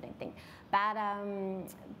here today, I don't think. But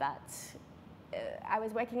I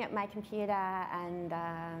was working at my computer, and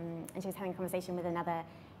she was having a conversation with another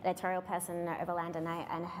editorial person over Land and Night,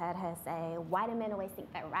 and heard her say, why do men always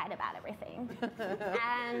think they're right about everything?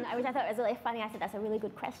 And which I thought was really funny. I said, that's a really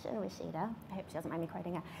good question with Sheeta. I hope she doesn't mind me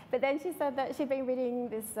quoting her. But then she said that she'd been reading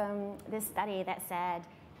this study that said,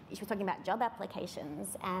 she was talking about job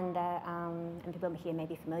applications, and people here may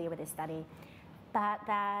be familiar with this study, but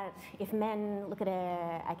that if men look at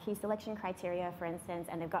a key selection criteria, for instance,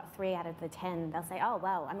 and they've got 3 out of the 10, they'll say, oh,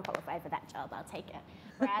 well, I'm qualified for that job, I'll take it.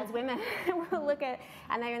 Whereas women will look at,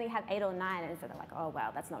 and they only have 8 or 9, and so they're like, oh,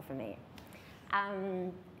 wow, that's not for me.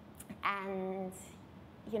 And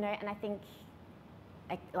I think,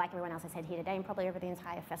 like everyone else has said here today, and probably over the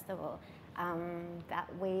entire festival, that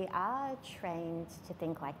we are trained to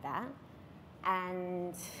think like that,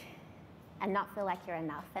 and not feel like you're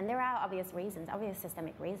enough. And there are obvious reasons, obvious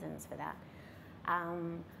systemic reasons for that.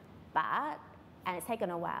 And it's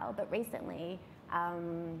taken a while, but recently,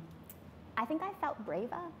 I think I felt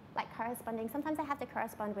braver, like corresponding. Sometimes I have to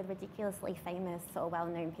correspond with ridiculously famous or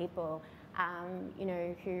well-known people,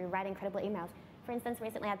 who write incredible emails. For instance,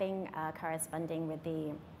 recently I've been corresponding with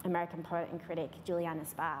the American poet and critic Juliana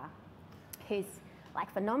Spar, who's like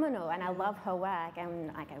phenomenal, and I love her work,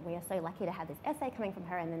 and we are so lucky to have this essay coming from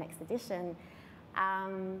her in the next edition.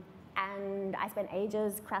 And I spent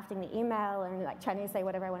ages crafting the email and like trying to say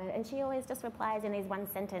whatever I wanted, and she always just replies in these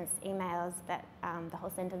 1-sentence emails that the whole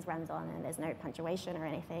sentence runs on and there's no punctuation or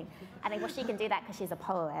anything. I think, well, she can do that because she's a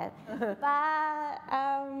poet. But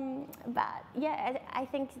yeah, I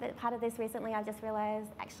think that part of this recently I've just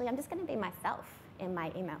realized, actually, I'm just going to be myself in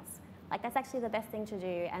my emails. Like, that's actually the best thing to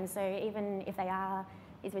do. And so even if they are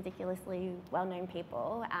these ridiculously well-known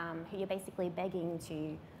people who you're basically begging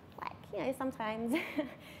to, like, you know, sometimes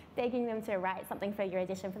begging them to write something for your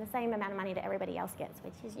edition for the same amount of money that everybody else gets,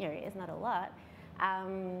 which is, you know, is not a lot.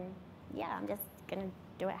 Yeah, I'm just going to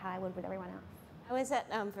do it how I would with everyone else. I was at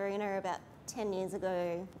Verena about 10 years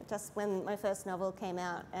ago, just when my first novel came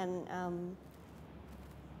out, and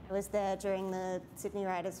I was there during the Sydney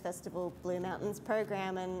Writers' Festival Blue Mountains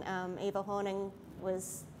program, and Eva Horning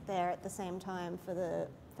was there at the same time for the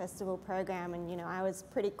festival program, and, you know, I was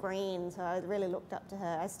pretty green, so I really looked up to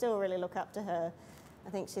her. I still really look up to her. I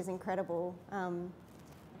think she's incredible.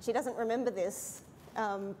 She doesn't remember this,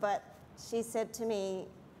 but she said to me,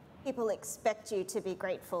 people expect you to be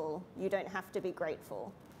grateful. You don't have to be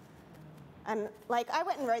grateful. And like, I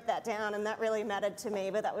went and wrote that down, and that really mattered to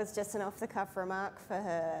me, but that was just an off-the-cuff remark for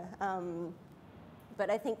her. But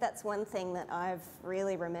I think that's one thing that I've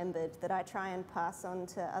really remembered that I try and pass on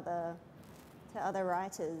to other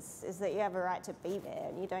writers, is that you have a right to be there,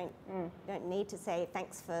 and you don't need to say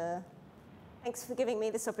thanks for giving me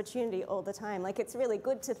this opportunity all the time. Like, it's really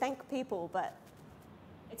good to thank people, but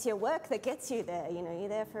it's your work that gets you there. You know, you're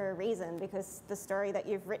there for a reason, because the story that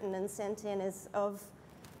you've written and sent in is of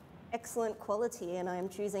excellent quality, and I'm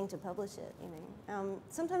choosing to publish it, you know.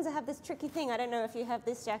 Sometimes I have this tricky thing. I don't know if you have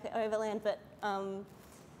this, Jack, at Overland, but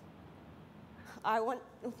I want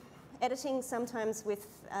editing sometimes with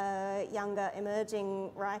younger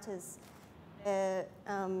emerging writers. The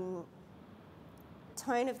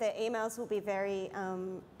tone of their emails will be very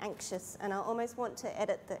anxious, and I almost want to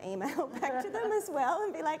edit the email back to them as well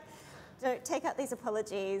and be like, don't take out these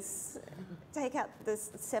apologies, take out the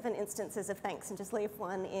 7 instances of thanks and just leave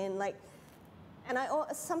one in. Like, and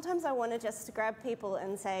sometimes I want to just grab people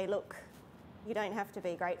and say, look, you don't have to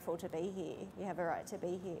be grateful to be here. You have a right to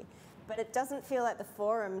be here. But it doesn't feel like the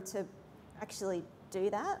forum to actually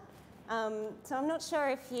do that. So I'm not sure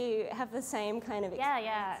if you have the same kind of experience.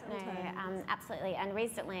 Yeah, no, absolutely. And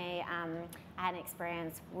recently I had an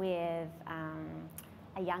experience with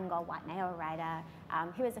a younger white male writer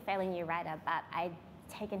who was a fairly new writer, but I'd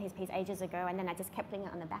taken his piece ages ago, and then I just kept putting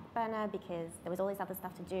it on the back burner because there was all this other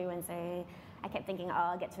stuff to do, and so I kept thinking, oh,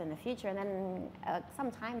 I'll get to it in the future, and then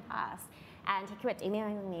some time passed, and he kept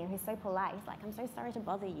emailing me, and he's so polite. He's like, I'm so sorry to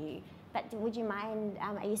bother you, but would you mind,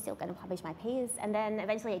 are you still going to publish my piece? And then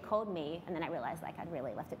eventually he called me, and then I realized, like, I'd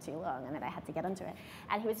really left it too long, and then I had to get onto it.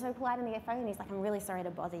 And he was so polite on the phone. He's like, I'm really sorry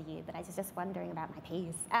to bother you, but I was just wondering about my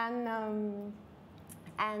piece.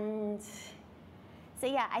 And so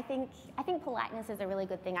yeah, I think politeness is a really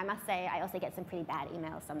good thing. I must say, I also get some pretty bad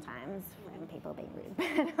emails sometimes from people being rude.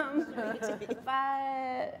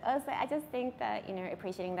 But also, I just think that, you know,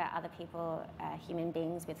 appreciating that other people are human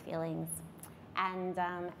beings with feelings, and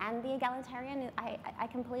the egalitarian, I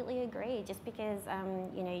completely agree. Just because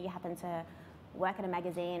you know, you happen to work at a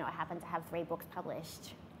magazine or happen to have 3 books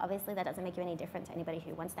published, obviously that doesn't make you any different to anybody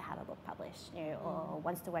who wants to have a book published, you know, or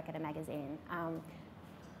wants to work at a magazine.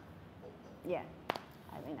 Yeah,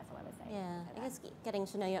 I mean, that's all I would say. Yeah, I guess getting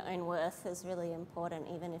to know your own worth is really important.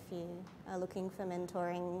 Even if you are looking for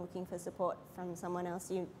mentoring, looking for support from someone else,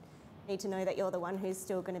 you need to know that you're the one who's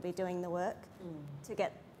still going to be doing the work to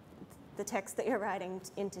get the text that you're writing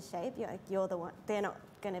into shape. You're the one. They're not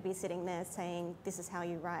going to be sitting there saying, this is how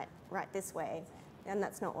you write this way. And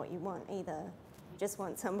that's not what you want either. You just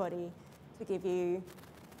want somebody to give you,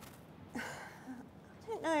 I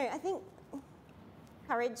don't know, I think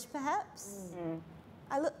courage, perhaps.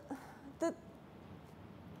 I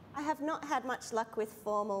have not had much luck with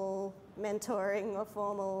formal mentoring or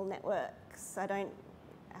formal networks. I don't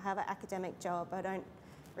have an academic job. I don't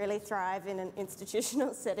really thrive in an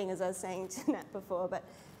institutional setting, as I was saying to Nat before, but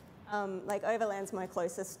like Overland's my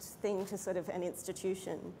closest thing to sort of an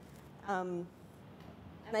institution. And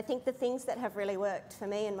I think the things that have really worked for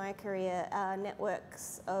me in my career are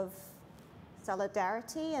networks of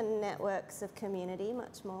solidarity and networks of community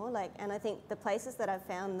much more. And I think the places that I've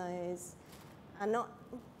found those are not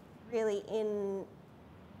really in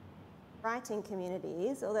writing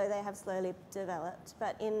communities, although they have slowly developed,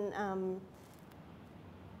 but in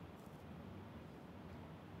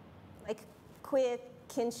like queer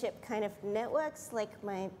kinship kind of networks. Like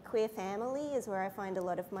my queer family is where I find a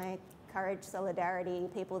lot of my courage, solidarity,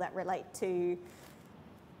 people that relate to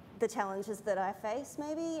the challenges that I face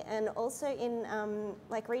maybe, and also in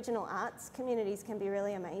like regional arts communities can be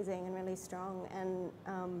really amazing and really strong, and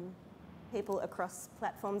people across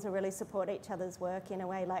platforms will really support each other's work in a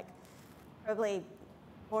way. Like probably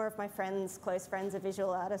more of my friends, close friends, are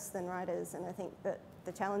visual artists than writers, and I think that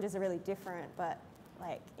the challenges are really different, but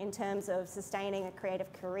like in terms of sustaining a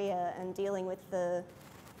creative career and dealing with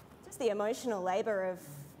just the emotional labour of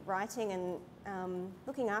writing and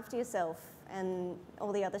looking after yourself and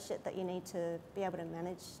all the other shit that you need to be able to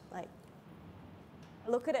manage. Like,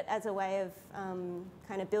 look at it as a way of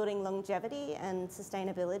kind of building longevity and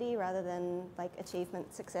sustainability rather than like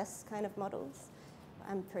achievement success kind of models.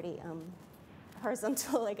 I'm pretty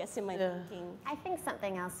horizontal, I guess, in my thinking. I think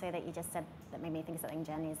something else too that you just said that made me think of something,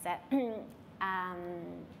 Jen, is that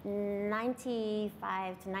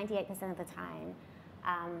 95 to 98% of the time,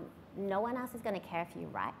 no one else is going to care if you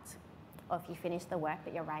write or if you finish the work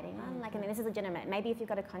that you're writing on. Like, I mean, this is legitimate. Maybe if you've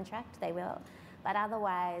got a contract, they will. But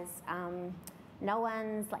otherwise, no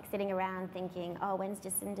one's like sitting around thinking, oh, when's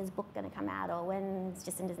Jacinda's book going to come out? Or when's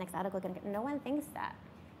Jacinda's next article going to come out? No one thinks that,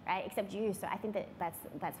 right? Except you. So I think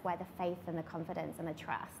that's why the faith and the confidence and the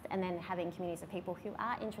trust, and then having communities of people who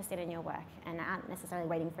are interested in your work and aren't necessarily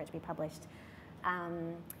waiting for it to be published,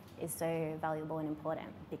 is so valuable and important,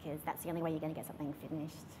 because that's the only way you're going to get something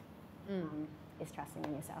finished, is trusting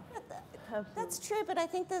in yourself. That's true, but I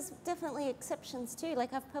think there's definitely exceptions too.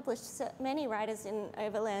 Like, I've published many writers in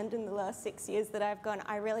Overland in the last 6 years that I've gone,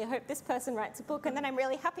 I really hope this person writes a book, and then I'm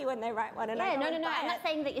really happy when they write one. And I'm not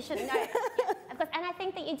saying that you shouldn't know. Of course, and I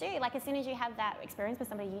think that you do. Like, as soon as you have that experience with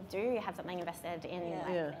somebody, you do have something invested in.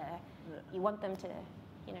 You want them to,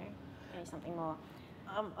 do something more.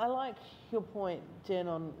 I like your point, Jen,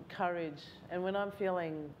 on courage. And when I'm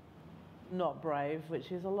feeling not brave,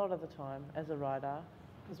 which is a lot of the time as a writer,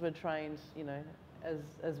 because we're trained,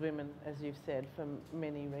 as women, as you've said, for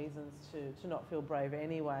many reasons to not feel brave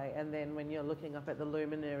anyway. And then when you're looking up at the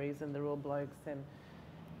luminaries and they're all blokes, then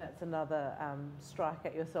that's another strike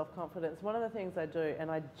at your self-confidence. One of the things I do,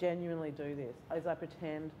 and I genuinely do this, is I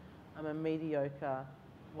pretend I'm a mediocre,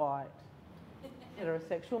 white,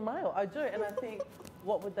 heterosexual male. I do, and I think,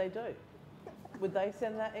 what would they do? Would they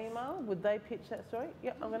send that email? Would they pitch that story?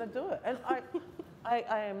 Yeah, I'm going to do it. And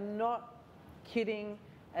I am not kidding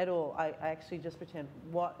at all. I actually just pretend,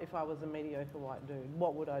 what if I was a mediocre white dude?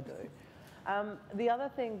 What would I do? The other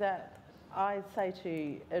thing that I say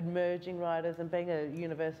to emerging writers, and being a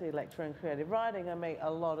university lecturer in creative writing, I meet a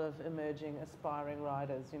lot of emerging, aspiring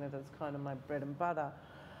writers. That's kind of my bread and butter.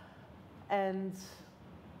 And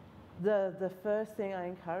the first thing I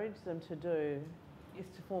encourage them to do is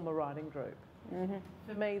to form a writing group.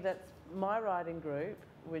 For me, that's my writing group,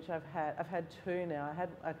 which I've had two now.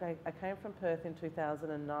 I came from Perth in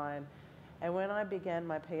 2009, and when I began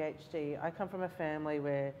my PhD, I come from a family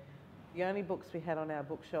where the only books we had on our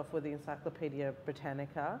bookshelf were the Encyclopedia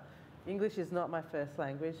Britannica. English is not my first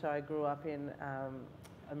language, so I grew up in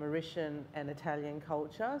a Mauritian and Italian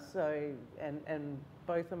culture. So, and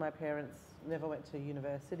both of my parents never went to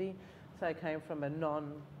university, so I came from a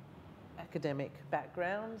non-academic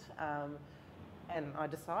background. And I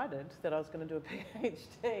decided that I was going to do a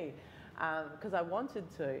PhD because I wanted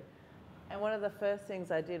to. And one of the first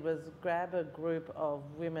things I did was grab a group of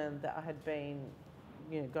women that I had been,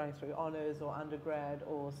 going through honours or undergrad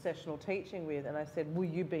or sessional teaching with, and I said, will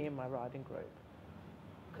you be in my writing group?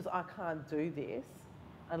 Because I can't do this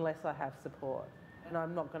unless I have support. And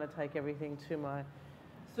I'm not going to take everything to my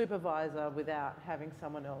supervisor without having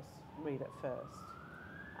someone else read it first.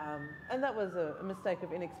 And that was a mistake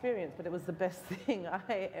of inexperience, but it was the best thing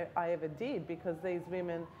I ever did, because these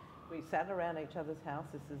women, we sat around each other's house.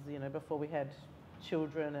 This is, before we had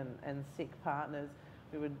children and sick partners.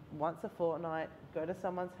 We would, once a fortnight, go to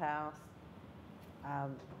someone's house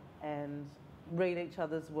and read each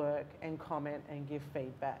other's work and comment and give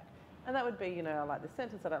feedback. And that would be, I like this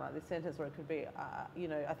sentence, I don't like this sentence, or it could be,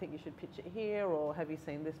 I think you should pitch it here, or have you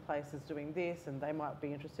seen this place is doing this, and they might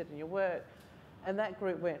be interested in your work. And that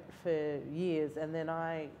group went for years, and then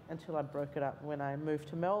until I broke it up when I moved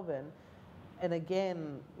to Melbourne. And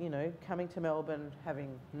again, coming to Melbourne,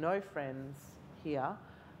 having no friends here,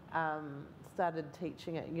 started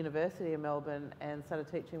teaching at University of Melbourne and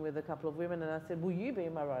started teaching with a couple of women, and I said, will you be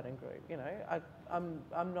in my writing group?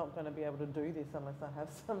 I'm not going to be able to do this unless I have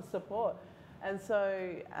some support. And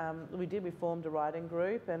so we formed a writing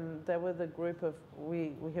group, and they were the group of,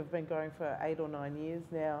 we have been going for 8 or 9 years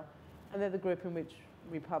now. And they're the group in which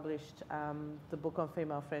we published the book on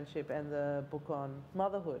female friendship and the book on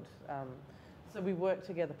motherhood. So we work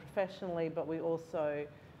together professionally, but we also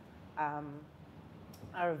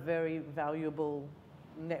are a very valuable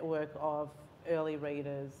network of early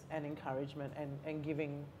readers and encouragement, and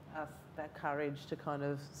giving us that courage to kind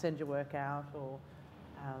of send your work out, or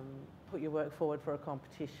put your work forward for a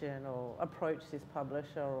competition, or approach this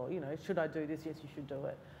publisher, or, should I do this? Yes, you should do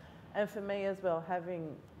it. And for me as well,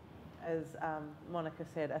 having, as Monica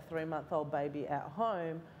said, a 3-month-old baby at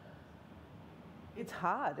home, it's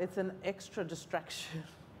hard. It's an extra distraction.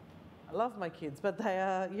 I love my kids, but they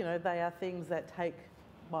are, they are things that take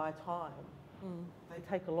my time. They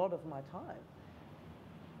take a lot of my time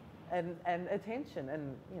and attention,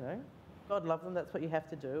 and you know, God love them, that's what you have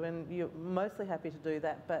to do, and you're mostly happy to do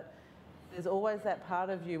that, but there's always that part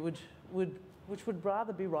of you which would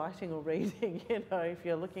rather be writing or reading, you know, if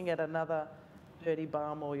you're looking at another dirty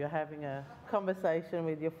bum or you're having a conversation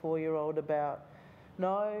with your 4-year-old about,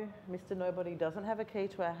 no, Mr. Nobody doesn't have a key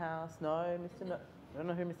to our house, no, I don't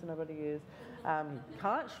know who Mr. Nobody is,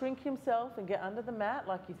 can't shrink himself and get under the mat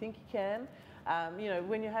like you think he can. You know,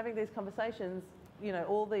 when you're having these conversations, you know,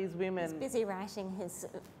 all these women... He's busy writing his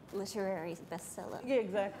literary bestseller. Yeah,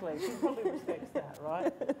 exactly. She probably respects that,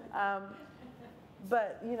 right?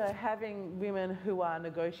 But, you know, having women who are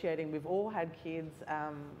negotiating, we've all had kids,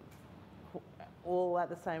 all at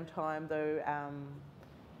the same time, though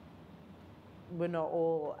we're not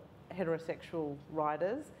all heterosexual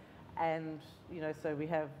writers. And, you know, so we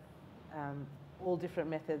have all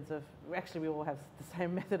different methods of, actually we all have the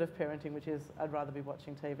same method of parenting, which is I'd rather be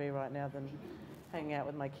watching TV right now than hanging out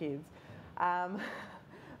with my kids.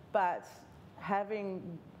 But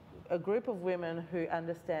having a group of women who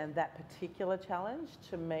understand that particular challenge,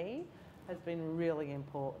 to me, has been really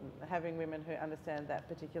important. Having women who understand that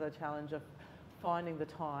particular challenge of finding the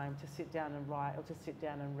time to sit down and write or to sit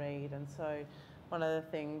down and read. And so one of the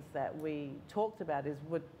things that we talked about is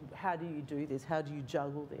how do you do this? How do you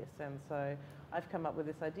juggle this? And so I've come up with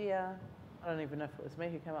this idea. I don't even know if it was me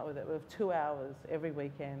who came up with it. We have 2 hours every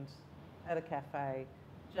weekend at a cafe,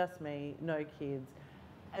 just me, no kids.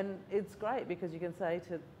 And it's great because you can say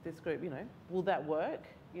to this group, you know, will that work?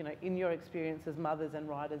 You know, in your experience as mothers and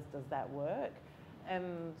writers, does that work?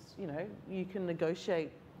 And, you know, you can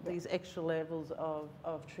negotiate these extra levels of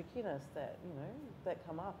trickiness that, you know, that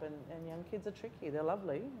come up, and young kids are tricky. They're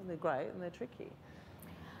lovely, and they're great, and they're tricky.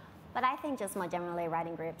 But I think just more generally,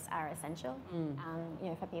 writing groups are essential, you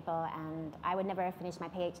know, for people. And I would never have finished my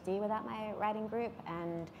PhD without my writing group.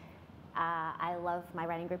 And I love my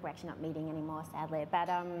writing group. We're actually not meeting anymore, sadly.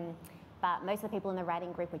 But most of the people in the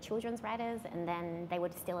writing group were children's writers, and then they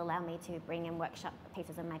would still allow me to bring in workshop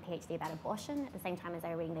pieces of my PhD about abortion at the same time as they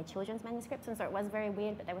were reading their children's manuscripts. And so it was very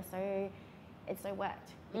weird, but it so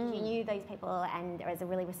worked. Because you knew those people, and there was a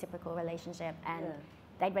really reciprocal relationship, and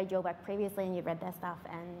they'd read your work previously and you'd read their stuff,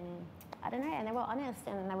 and I don't know, and they were honest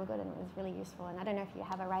and they were good, and it was really useful. And I don't know if you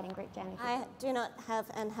have a writing group, Jan. I do not have,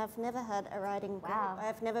 and have never had, a writing group. Wow.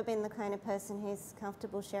 I've never been the kind of person who's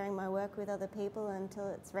comfortable sharing my work with other people until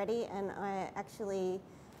it's ready, and I actually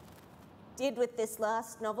did with this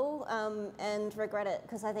last novel and regret it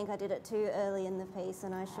because I think I did it too early in the piece,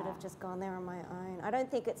 and I should have just gone there on my own. I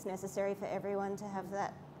don't think it's necessary for everyone to have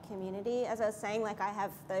that community. As I was saying, like, I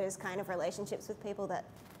have those kind of relationships with people that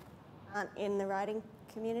aren't in the writing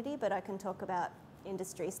community, but I can talk about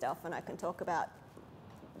industry stuff, and I can talk about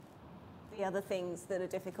the other things that are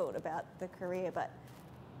difficult about the career. But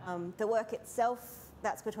the work itself,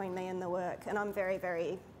 that's between me and the work, and I'm very,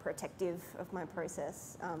 very protective of my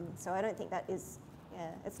process. So I don't think that is,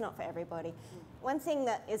 it's not for everybody. One thing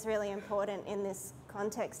that is really important in this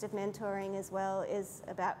context of mentoring as well is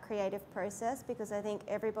about creative process, because I think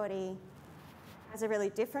everybody has a really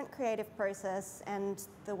different creative process, and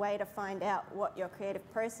the way to find out what your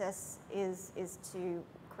creative process is to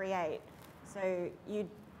create. So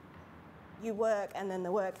you work, and then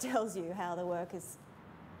the work tells you how the work is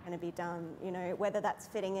going to be done. You know, whether that's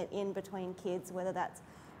fitting it in between kids, whether that's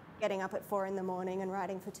getting up at 4 in the morning and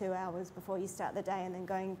writing for 2 hours before you start the day and then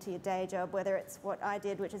going to your day job, whether it's what I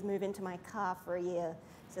did, which is move into my car for a year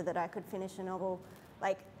so that I could finish a novel.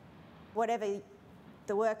 Like, whatever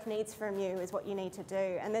the work needs from you is what you need to do.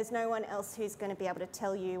 And there's no one else who's going to be able to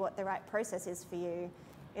tell you what the right process is for you.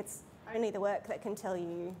 It's only the work that can tell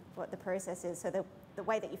you what the process is. So the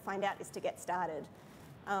way that you find out is to get started.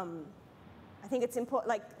 I think it's important,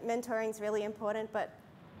 like, mentoring's really important, but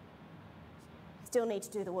you still need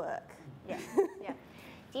to do the work. Yeah, yeah.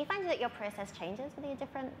 Do you find that your process changes with your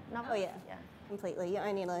different novels? Oh yeah, completely. You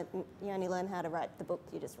only learn how to write the book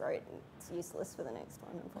you just wrote, and it's useless for the next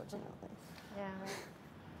one, unfortunately. Yeah.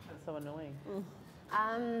 That's so annoying.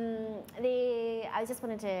 I just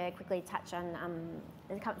wanted to quickly touch on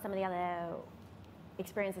some of the other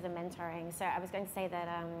experiences of mentoring. So I was going to say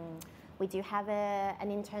that we do have an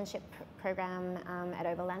internship program at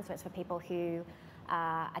Overland, so it's for people who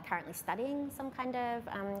are currently studying some kind of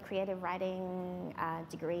creative writing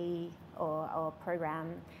degree or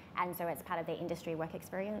program, and so it's part of their industry work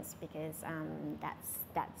experience, because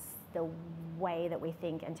that's the way that we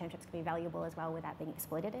think internships can be valuable as well without being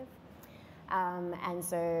exploitative. And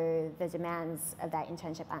so the demands of that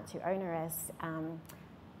internship aren't too onerous.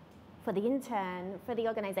 for the intern, for the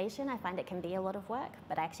organisation, I find it can be a lot of work,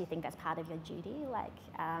 but I actually think that's part of your duty, like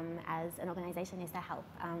as an organisation, is to help,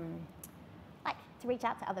 like to reach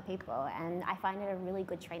out to other people, and I find it a really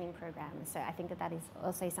good training program. So I think that that is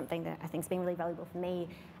also something that I think has been really valuable for me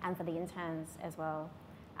and for the interns as well.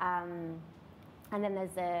 And then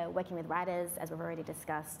there's the working with writers, as we've already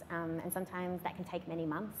discussed, and sometimes that can take many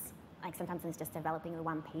months. Like sometimes it's just developing the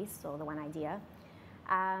one piece or the one idea.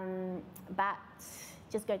 But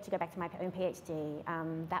just to go back to my own PhD,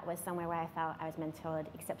 that was somewhere where I felt I was mentored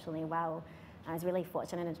exceptionally well. I was really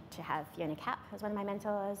fortunate to have Fiona Kapp as one of my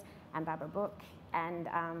mentors, and Barbara Brook, and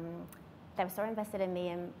they were so invested in me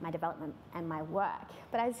and my development and my work.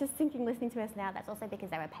 But I was just thinking, listening to us now, that's also because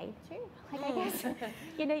they were paid to. Like, I guess,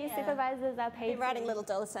 you know, your supervisors are paid. I'm writing little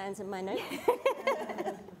dollar signs in my notes.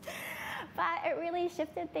 But it really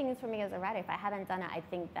shifted things for me as a writer. If I hadn't done it, I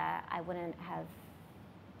think that I wouldn't have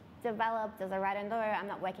developed as a writer. Though I'm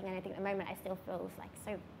not working on anything at the moment, I still feel like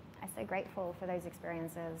I'm so grateful for those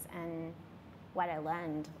experiences and what I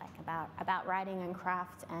learned, like about writing and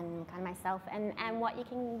craft and kind of myself, and what you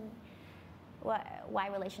can, why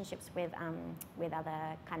relationships with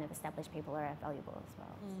other kind of established people are valuable as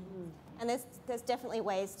well. And there's definitely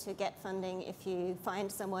ways to get funding if you find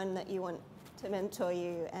someone that you want to mentor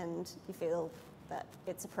you and you feel that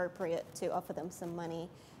it's appropriate to offer them some money,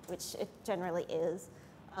 which it generally is.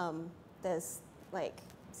 There's like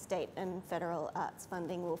state and federal arts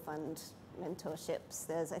funding will fund mentorships.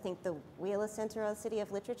 There's, I think, the Wheeler Centre or City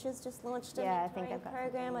of Literature's just launched a mentoring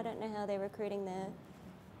program. I don't know how they're recruiting their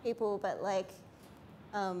people, but like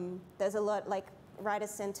there's a lot, like writer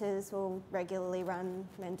centres will regularly run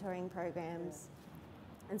mentoring programs.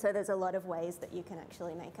 And so there's a lot of ways that you can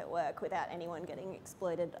actually make it work without anyone getting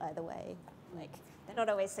exploited either way. Like, they're not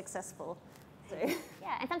always successful. So.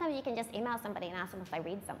 Yeah, and sometimes you can just email somebody and ask them if they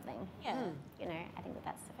read something. Yeah. You know, I think that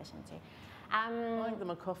that's sufficient too. Buying them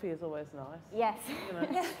a coffee is always nice. Yes, You know. I was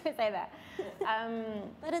going to say that.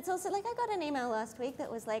 But it's also like, I got an email last week that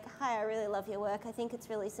was like, hi, I really love your work. I think it's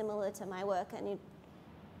really similar to my work and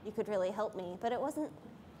you could really help me. But it wasn't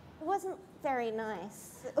very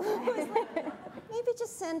nice. It was like, maybe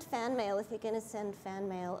just send fan mail if you're going to send fan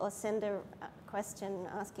mail, or send a question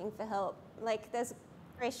asking for help. Like, there's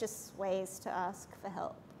gracious ways to ask for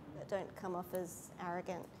help that don't come off as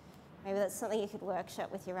arrogant. Maybe that's something you could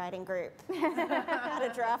workshop with your writing group. How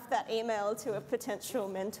to draft that email to a potential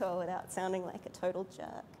mentor without sounding like a total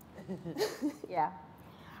jerk. Yeah.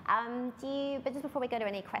 But just before we go to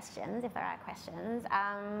any questions, if there are questions,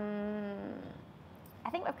 I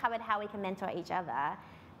think we've covered how we can mentor each other,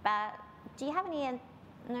 but do you have any,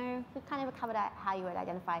 no, we've kind of covered out how you would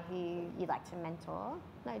identify who you'd like to mentor.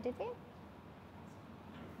 No, did we?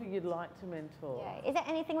 Who you'd like to mentor? Yeah. Is there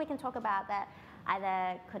anything we can talk about that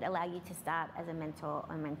either could allow you to start as a mentor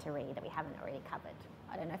or mentoree that we haven't already covered?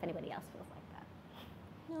 I don't know if anybody else feels like that.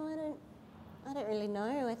 No, I don't really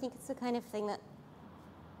know. I think it's the kind of thing that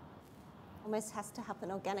almost has to happen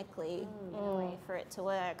organically in a way for it to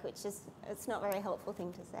work, which is, it's not a very helpful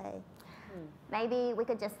thing to say. Maybe we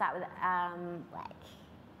could just start with, like,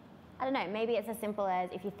 I don't know, maybe it's as simple as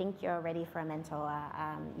if you think you're ready for a mentor,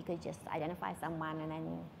 you could just identify someone and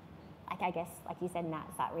then, like, I guess, like you said,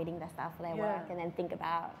 Nat, start reading their stuff for their work and then think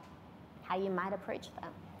about how you might approach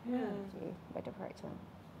them. Where to approach them.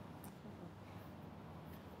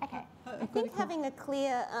 Okay. I think having a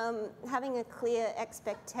clear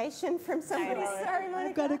expectation from somebody. Sorry, Monica.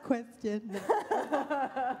 I've got a question. No,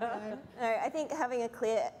 I think having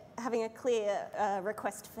a clear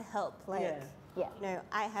request for help, like, you know,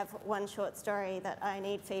 I have one short story that I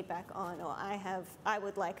need feedback on, or I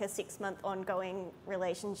would like a 6-month ongoing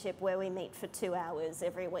relationship where we meet for 2 hours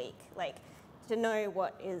every week. Like, to know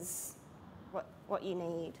what you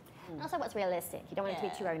need. And also what's realistic. You don't want it to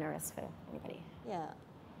be too onerous for anybody. Yeah.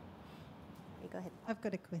 Go ahead. I've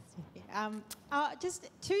got a question. Just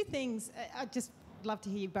two things. I'd just love to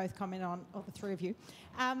hear you both comment on, or the three of you.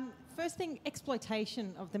 First thing,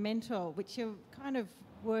 exploitation of the mentor, which you're kind of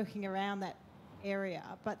working around that area,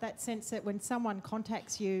 but that sense that when someone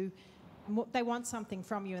contacts you, they want something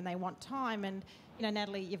from you and they want time. And, you know,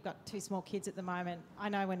 Natalie, you've got 2 small kids at the moment. I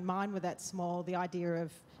know when mine were that small, the idea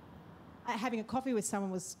of having a coffee with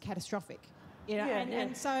someone was catastrophic. You know,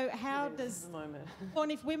 and so how does... Well,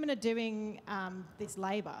 and if women are doing this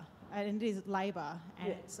labour, and it is labour, and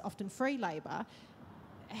it's often free labour,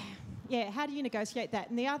 how do you negotiate that?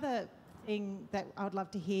 And the other thing that I would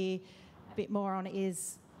love to hear a bit more on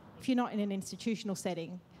is, if you're not in an institutional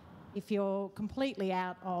setting, if you're completely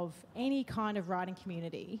out of any kind of writing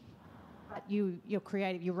community, but you're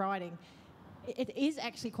creative, you're writing, it is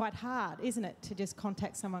actually quite hard, isn't it, to just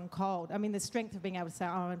contact someone cold? I mean, the strength of being able to say, oh,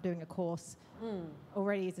 I'm doing a course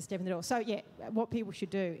already is a step in the door. So, yeah, what people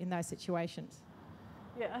should do in those situations.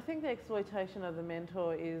 Yeah, I think the exploitation of the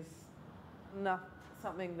mentor is not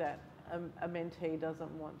something that a mentee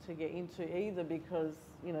doesn't want to get into either, because,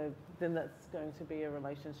 you know, then that's going to be a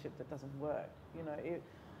relationship that doesn't work. You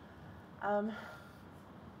know,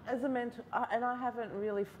 as a mentor, and I haven't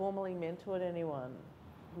really formally mentored anyone,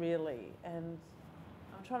 really, and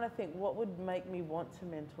I'm trying to think what would make me want to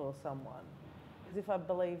mentor someone. Is if I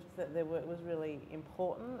believed that their work was really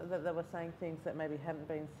important, that they were saying things that maybe hadn't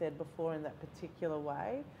been said before in that particular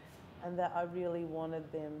way, and that I really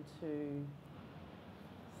wanted them to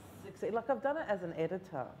succeed. Like, I've done it as an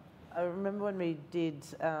editor. I remember when we did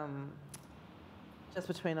Just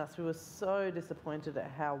Between Us, we were so disappointed at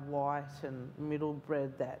how white and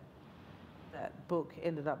middle-bred that book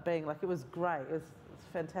ended up being. Like, it was great. It was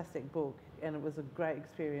a fantastic book, and it was a great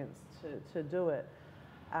experience to do it.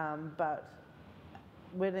 But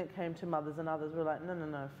when it came to Mothers and Others, we were like,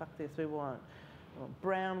 no, fuck this. We want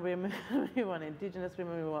brown women, we want Indigenous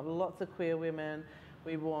women, we want lots of queer women,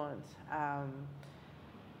 we want,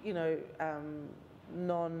 you know,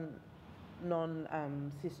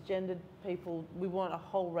 non-cisgendered people. We want a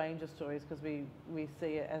whole range of stories, because we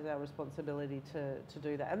see it as our responsibility to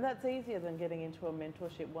do that. And that's easier than getting into a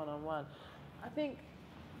mentorship one-on-one. I think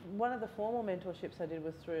one of the formal mentorships I did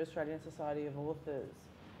was through Australian Society of Authors.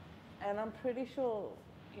 And I'm pretty sure,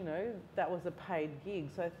 you know, that was a paid gig.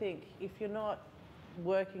 So I think if you're not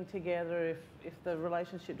working together, if the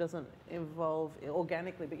relationship doesn't evolve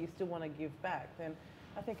organically, but you still want to give back, then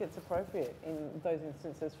I think it's appropriate in those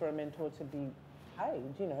instances for a mentor to be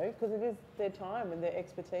paid, you know, because it is their time and their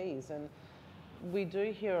expertise. And we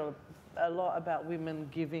do hear a lot about women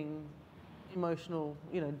giving emotional,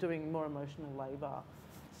 you know, doing more emotional labour.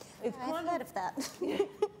 It's I've heard of that.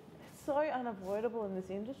 It's so unavoidable in this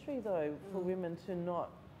industry, though, for women to not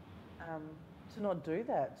do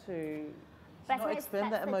that, to not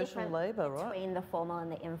expend that emotional labour, right? Between the formal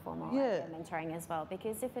and the informal mentoring as well,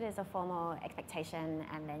 because if it is a formal expectation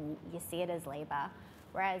and then you see it as labour,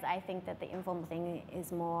 whereas I think that the informal thing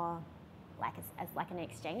is more like as like an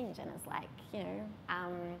exchange, and it's like, you know,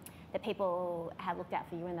 that people have looked out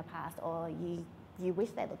for you in the past, or you wish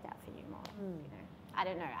they looked out for you more. You know, I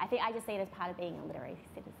don't know. I just see it as part of being a literary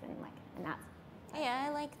citizen, like, and that's. Yeah,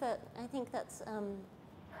 I like that. I think that's a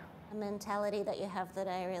mentality that you have that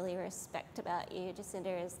I really respect about you,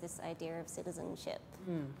 Jacinda, is this idea of citizenship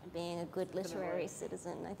and being a good literary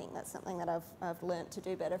citizen. I think that's something that I've learnt to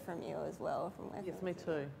do better from you as well. From working Yes, me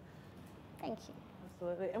too. Thank you.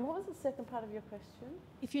 Absolutely. And what was the second part of your question?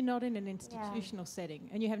 If you're not in an institutional setting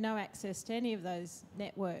and you have no access to any of those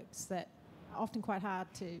networks that are often quite hard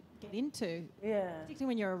to get into, particularly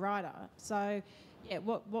when you're a writer. So, yeah,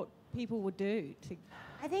 what people would do to...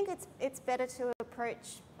 I think it's better to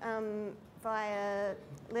approach via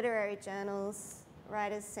literary journals,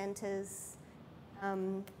 writers' centres,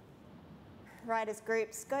 writers'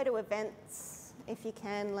 groups. Go to events if you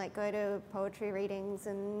can, like go to poetry readings,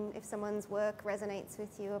 and if someone's work resonates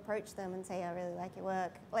with you, approach them and say, I really like your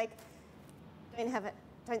work. Like,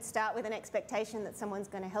 don't start with an expectation that someone's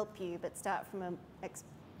going to help you, but start from a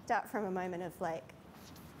moment of like,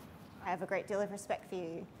 I have a great deal of respect for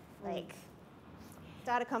you. Like,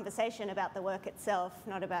 start a conversation about the work itself,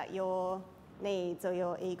 not about your needs or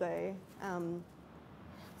your ego.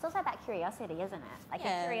 It's also about curiosity, isn't it? Like,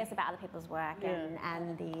 you're curious about other people's work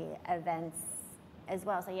and the events as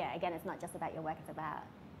well. So yeah, again, it's not just about your work, it's about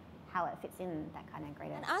how it fits in that kind of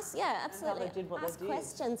greater... And ask, absolutely. Ask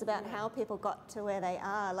questions about how people got to where they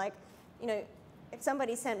are. Like, you know, if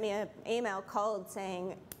somebody sent me an email cold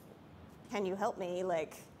saying, can you help me,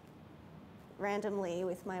 like, randomly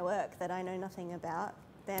with my work that I know nothing about,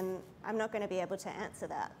 then I'm not going to be able to answer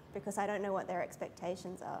that because I don't know what their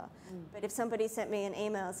expectations are. But if somebody sent me an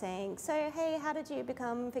email saying, so, hey, how did you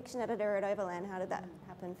become fiction editor at Overland? How did that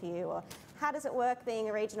happen for you? Or how does it work being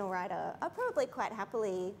a regional writer? I'll probably quite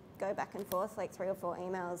happily go back and forth like 3 or 4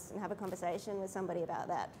 emails and have a conversation with somebody about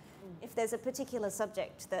that. If there's a particular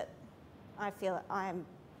subject that I feel I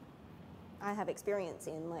have experience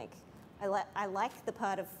in, like, I like the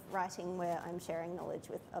part of writing where I'm sharing knowledge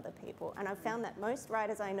with other people. And I've found that most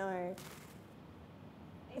writers I know,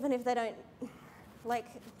 even if they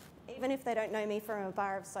don't know me from a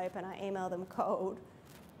bar of soap and I email them cold,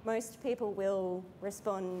 most people will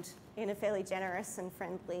respond in a fairly generous and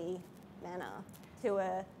friendly manner to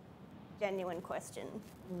a genuine question.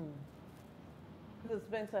 Because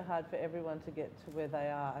it's been so hard for everyone to get to where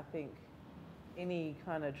they are. I think any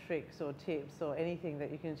kind of tricks or tips or anything that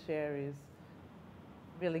you can share is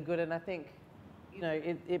really good. And I think you know,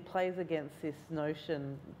 it plays against this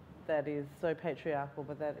notion that is so patriarchal,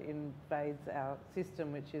 but that invades our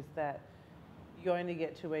system, which is that you only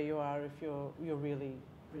get to where you are if you're really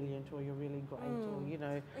brilliant or you're really great or, you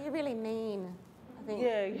know. Or you're really mean, I think.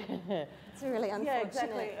 Yeah. It's really unfortunate. Yeah,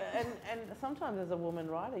 exactly. And sometimes as a woman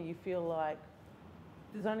writer, you feel like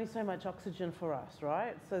there's only so much oxygen for us,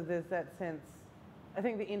 right? So there's that sense. I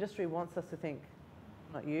think the industry wants us to think,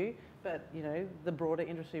 not you, but, you know, the broader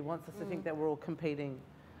industry wants us to think that we're all competing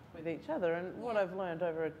with each other. And what I've learned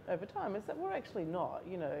over time is that we're actually not,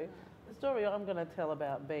 you know. The story I'm going to tell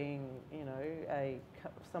about being, you know,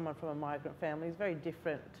 someone from a migrant family is very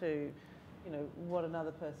different to, you know, what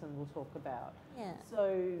another person will talk about. Yeah. So,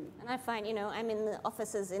 and I find, you know, I'm in the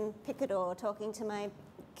offices in Picador talking to my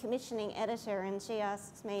commissioning editor, and she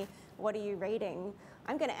asks me, what are you reading?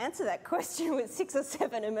 I'm going to answer that question with 6 or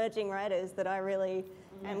 7 emerging writers that I really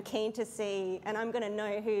am keen to see, and I'm going to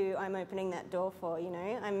know who I'm opening that door for, you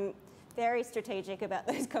know. I'm very strategic about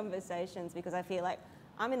those conversations because I feel like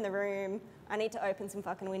I'm in the room, I need to open some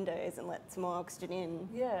fucking windows and let some more oxygen in.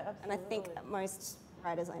 yeah, absolutely. And I think that most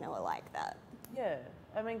writers I know are like that. Yeah,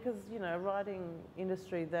 I mean, because, you know, a writing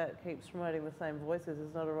industry that keeps promoting the same voices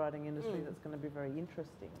is not a writing industry that's going to be very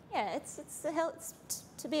interesting. Yeah,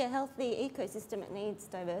 to be a healthy ecosystem, it needs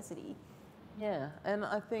diversity. Yeah, and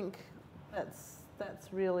I think that's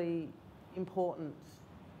really important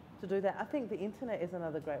to do that. I think the internet is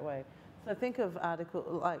another great way. So think of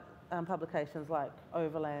publications like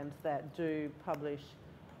Overland that do publish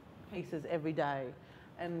pieces every day,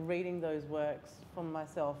 and reading those works from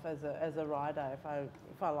myself as a writer.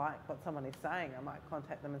 If I like what someone is saying, I might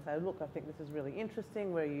contact them and say, look, I think this is really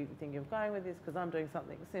interesting. Where you think you're going with this? Because I'm doing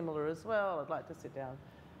something similar as well. I'd like to sit down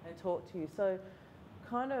and talk to you. So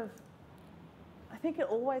kind of, I think it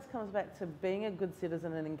always comes back to being a good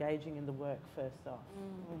citizen and engaging in the work first off,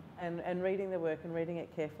 and reading the work and reading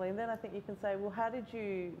it carefully. And then I think you can say, well, how did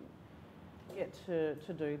you get to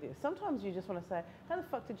do this? Sometimes you just want to say, how the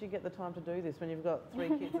fuck did you get the time to do this when you've got 3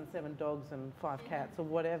 kids and 7 dogs and 5 cats or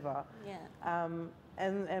whatever? Yeah.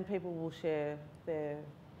 And people will share their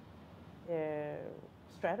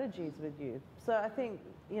strategies with you. So I think,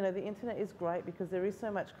 you know, the internet is great because there is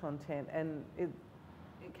so much content, and it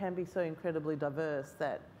can be so incredibly diverse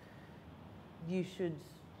that you should,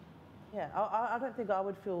 I don't think I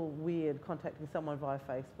would feel weird contacting someone via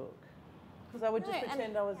Facebook, because I would just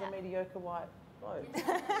pretend I was a mediocre white bloke.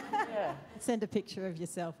 Yeah. Send a picture of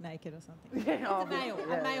yourself naked or something. Yeah,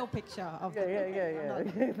 A male picture of yeah.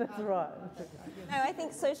 That's right. No, I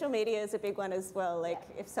think social media is a big one as well. Like,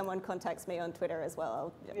 if someone contacts me on Twitter as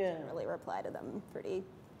well, I'll generally reply to them pretty.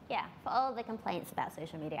 Yeah, for all the complaints about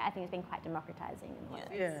social media, I think it's been quite democratizing in a lot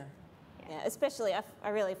of ways. Yeah. Yeah, especially I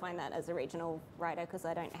really find that as a regional writer, because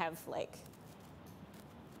I don't have like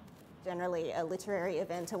generally a literary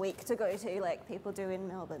event a week to go to like people do in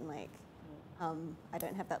Melbourne. Like, I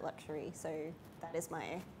don't have that luxury, so that is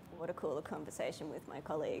my water cooler conversation with my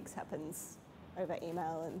colleagues happens over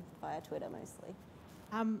email and via Twitter mostly.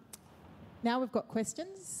 Now we've got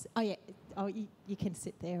questions. Oh yeah. Oh, you can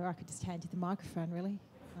sit there, or I could just hand you the microphone. Really.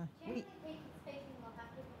 Generally, people speaking will have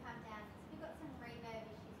people come down because we've got some reverb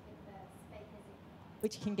issues with the speakers.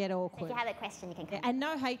 Which can get awkward. If you have a question, you can come. And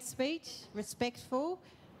no hate speech, respectful,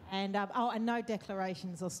 and and no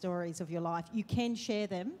declarations or stories of your life. You can share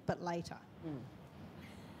them, but later.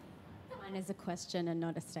 Mine is a question and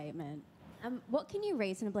not a statement. What can you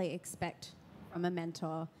reasonably expect from a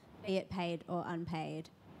mentor, be it paid or unpaid?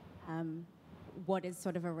 What is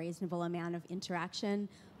sort of a reasonable amount of interaction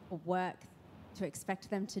or work to expect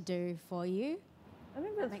them to do for you? I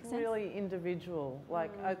think that's really individual.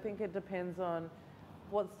 Like, I think it depends on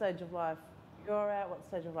what stage of life you're at, what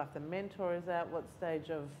stage of life the mentor is at, what stage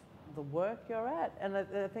of the work you're at. And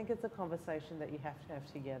I think it's a conversation that you have to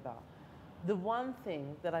have together. The one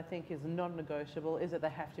thing that I think is non-negotiable is that they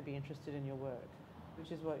have to be interested in your work,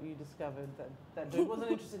 which is what you discovered, that dude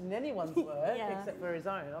wasn't interested in anyone's work except for his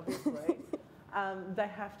own, obviously. They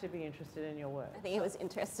have to be interested in your work. I think he was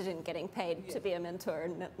interested in getting paid to be a mentor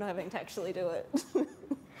and not having to actually do it. We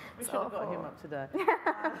should have got him up today.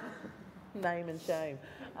 Name and shame.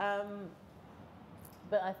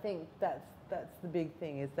 But I think that's the big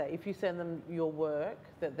thing, is that if you send them your work,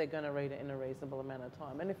 that they're going to read it in a reasonable amount of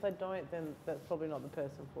time. And if they don't, then that's probably not the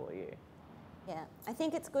person for you. Yeah, I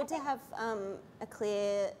think it's good to have a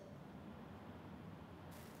clear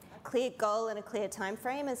goal and a clear time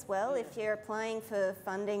frame as well. If you're applying for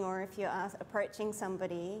funding or if you're approaching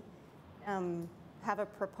somebody, have a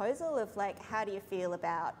proposal of like, how do you feel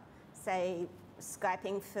about, say,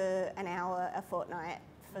 Skyping for an hour a fortnight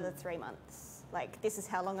for the 3 months? like this is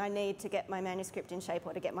how long I need to get my manuscript in shape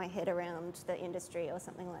or to get my head around the industry or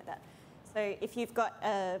something like that. So if you've got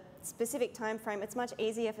a specific time frame, it's much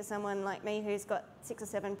easier for someone like me who's got 6 or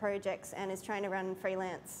 7 projects and is trying to run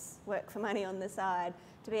freelance work for money on the side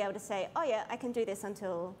to be able to say, oh yeah, I can do this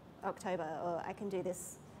until October, or I can do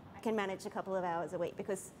this, I can manage a couple of hours a week,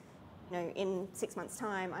 because you know, in 6 months'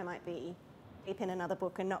 time I might be deep in another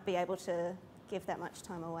book and not be able to give that much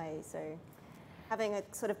time away. So having a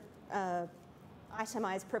sort of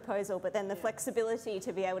itemised proposal, but then the flexibility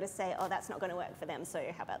to be able to say, oh, that's not going to work for them, so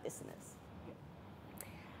how about this and this?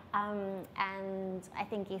 And I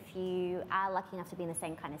think if you are lucky enough to be in the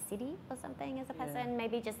same kind of city or something as a person,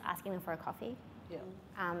 maybe just asking them for a coffee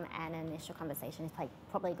and an initial conversation is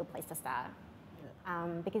probably a good place to start.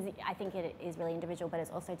 Because I think it is really individual, but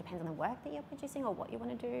it also depends on the work that you're producing or what you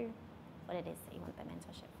want to do, what it is that you want the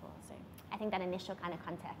mentorship for. So I think that initial kind of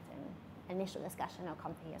contact and initial discussion or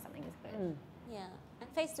coffee or something is good. Yeah, and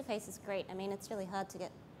face-to-face is great. I mean, it's really hard to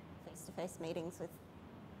get face-to-face meetings with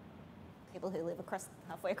people who live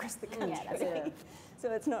halfway across the country. Yeah, that's right.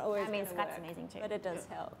 So it's not always. I mean, gonna Skype's work, amazing too. but it does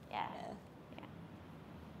help. Yeah.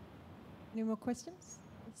 Any more questions?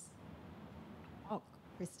 Yes. Oh,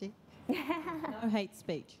 Christy. No hate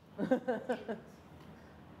speech. I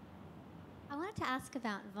wanted to ask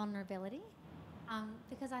about vulnerability,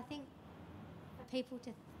 because I think for people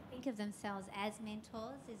to think of themselves as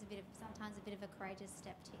mentors is sometimes a bit of a courageous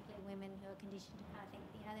step, particularly women who are conditioned to kind of think,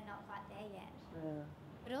 you know, they're not quite there yet. Yeah.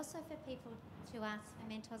 But also for people to ask for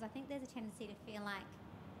mentors, I think there's a tendency to feel like,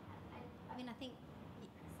 I mean, I think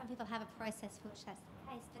some people have a process for which that's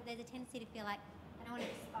the case, but there's a tendency to feel like they don't want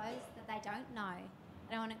to expose that they don't know.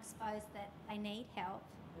 They don't want to expose that they need help.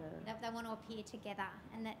 They want to appear together,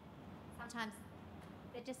 and that sometimes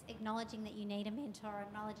they're just acknowledging that you need a mentor,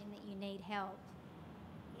 acknowledging that you need help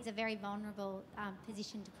is a very vulnerable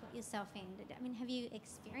position to put yourself in. I mean, have you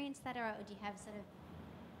experienced that, or do you have sort of,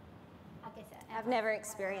 I guess... I've never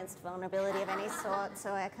experienced vulnerability of any sort,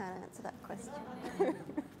 so I can't answer that question.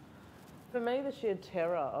 For me, the sheer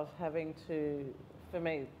terror of having to, for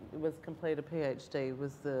me, it was complete a PhD,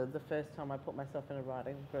 was the first time I put myself in a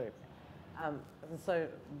writing group. And so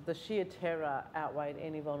the sheer terror outweighed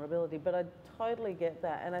any vulnerability, but I totally get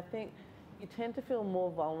that. And I think you tend to feel more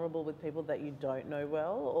vulnerable with people that you don't know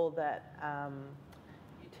well, or that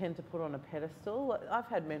you tend to put on a pedestal. I've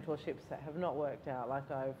had mentorships that have not worked out. Like,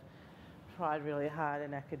 I've tried really hard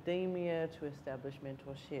in academia to establish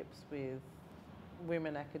mentorships with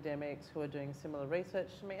women academics who are doing similar research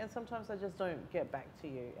to me, and sometimes I just don't get back to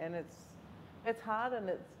you. And it's hard and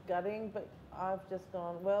it's gutting, but I've just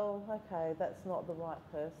gone, well, okay, that's not the right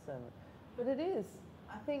person. But it is.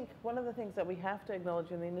 I think one of the things that we have to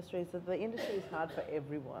acknowledge in the industry is that the industry is hard for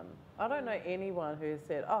everyone. I don't know anyone who has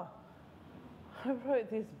said, oh, I wrote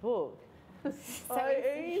this book. It's so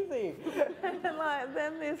easy. And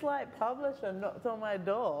then this publisher knocked on my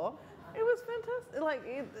door. It was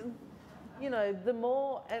fantastic. You know, the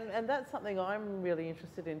more, and that's something I'm really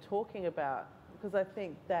interested in talking about, because I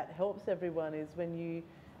think that helps everyone, is when you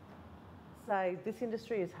say this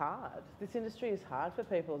industry is hard. This industry is hard for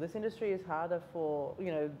people. This industry is harder for,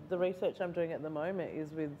 you know, the research I'm doing at the moment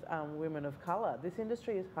is with women of colour. This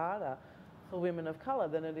industry is harder for women of colour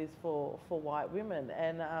than it is for white women.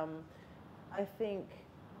 And I think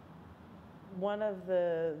one of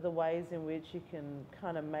the ways in which you can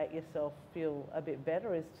kind of make yourself feel a bit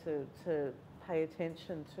better is to pay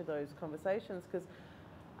attention to those conversations, because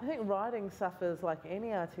I think writing suffers, like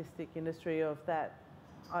any artistic industry, of that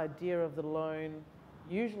idea of the lone,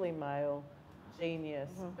 usually male, genius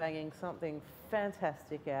banging something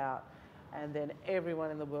fantastic out, and then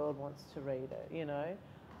everyone in the world wants to read it, you know.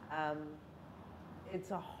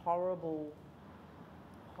 It's a horrible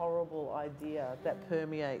idea that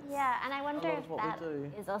permeates. Yeah, and I wonder if what that we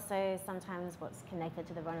do. is also sometimes what's connected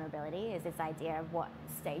to the vulnerability, is this idea of what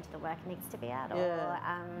stage the work needs to be at.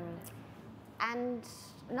 And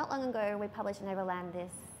not long ago we published in Overland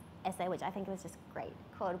this essay, which I think was just great,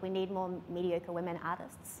 called "We Need More Mediocre Women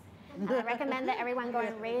Artists." And I recommend that everyone go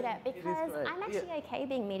and read it, because I'm actually okay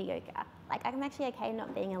being mediocre. Like, I'm actually okay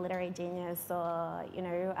not being a literary genius, or, you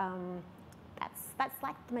know, that's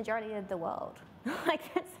like the majority of the world.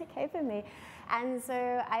 Like, that's okay for me. And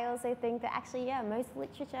so I also think that actually, yeah, most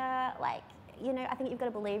literature, like, you know, I think you've got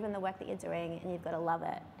to believe in the work that you're doing, and you've got to love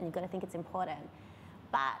it, and you've got to think it's important.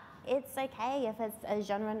 But it's okay if it's a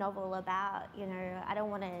genre novel about, you know, I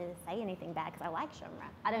don't want to say anything bad because I like genre.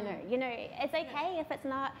 I don't know. You know, it's okay if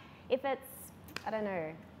it's, I don't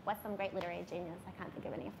know, what's some great literary genius? I can't think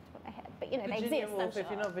of any off the top of my head. But you know, they Virginia exist. Woolf, I'm if sure.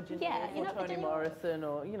 you're not Virginia Yeah, Woolf you're or not Toni Virginia Woolf. Morrison,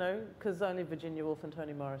 or, you know, because only Virginia Woolf and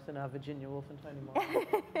Toni Morrison are Virginia Woolf and Toni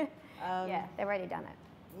Morrison. Yeah, they've already done it.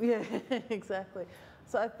 Yeah, exactly.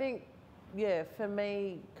 So I think, yeah, for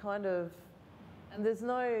me, kind of, and there's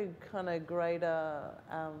no kind of greater,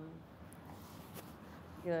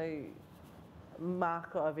 you know,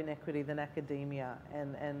 marker of inequity than academia,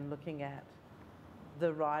 and looking at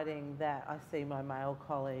the writing that I see my male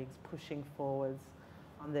colleagues pushing forwards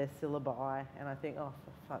on their syllabi, and I think, oh,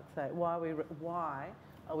 for fuck's sake, why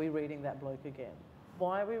are we reading that bloke again?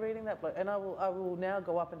 Why are we reading that bloke? And I will now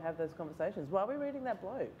go up and have those conversations. Why are we reading that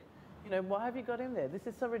bloke? You know, why have you got in there? This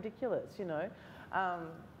is so ridiculous, you know.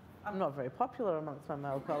 I'm not very popular amongst my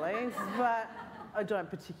male colleagues, but I don't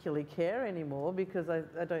particularly care anymore, because I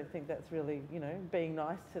don't think that's really, you know, being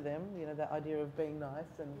nice to them, you know, that idea of being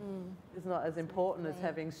nice, and is not as important as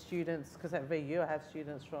having students, because at VU I have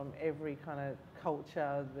students from every kind of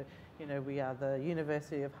culture. You know, we are the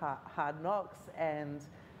University of Hard Knocks, and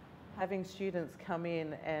having students come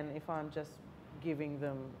in, and if I'm just giving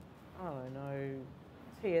them, I don't know,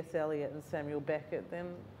 T.S. Eliot and Samuel Beckett,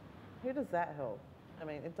 then who does that help? I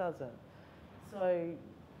mean, it doesn't. So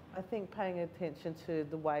I think paying attention to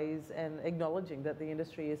the ways and acknowledging that the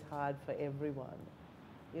industry is hard for everyone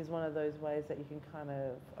is one of those ways that you can kind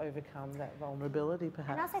of overcome that vulnerability,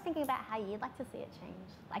 perhaps. And also thinking about how you'd like to see it change,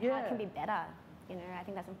 like how it can be better. You know, I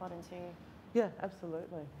think that's important too. Yeah,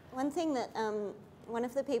 absolutely. One thing that, one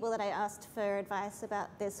of the people that I asked for advice about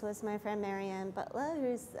this was my friend Marianne Butler,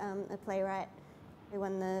 who's a playwright who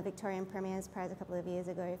won the Victorian Premier's Prize a couple of years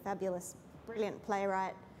ago. Fabulous, brilliant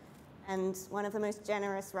playwright, and one of the most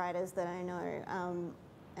generous writers that I know.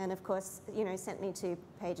 And of course, you know, sent me 2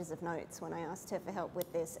 pages of notes when I asked her for help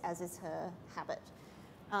with this, as is her habit.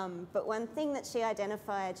 But one thing that she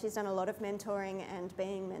identified, she's done a lot of mentoring and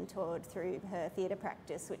being mentored through her theatre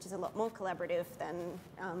practice, which is a lot more collaborative than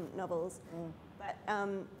novels. But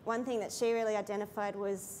one thing that she really identified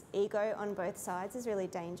was ego on both sides is really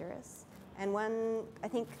dangerous. And I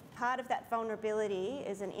think part of that vulnerability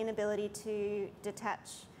is an inability to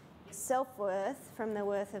detach self-worth from the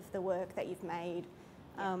worth of the work that you've made,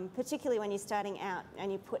 particularly when you're starting out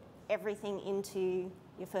and you put everything into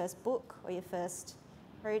your first book or your first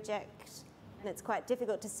project, and it's quite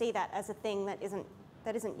difficult to see that as a thing that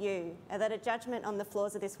isn't you, that a judgment on the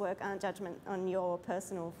flaws of this work aren't judgment on your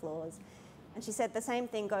personal flaws. And she said the same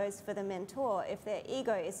thing goes for the mentor. If their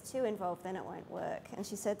ego is too involved, then it won't work. And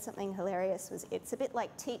she said something hilarious, was it's a bit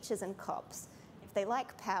like teachers and cops. If they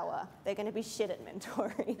like power, they're going to be shit at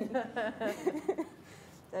mentoring.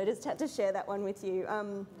 So I just had to share that one with you.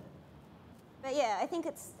 But yeah, I think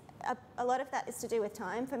it's a lot of that is to do with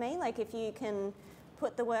time for me. Like if you can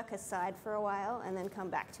put the work aside for a while and then come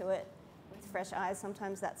back to it with fresh eyes,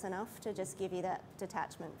 sometimes that's enough to just give you that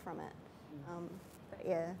detachment from it. But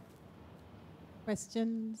yeah.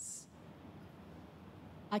 Questions?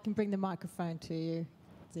 I can bring the microphone to you.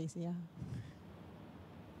 It's easier.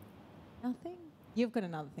 Nothing? You've got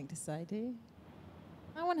another thing to say, do you?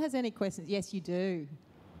 No one has any questions? Yes, you do.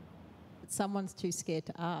 But someone's too scared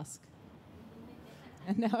to ask.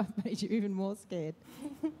 And now I've made you even more scared.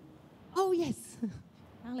 Oh, yes.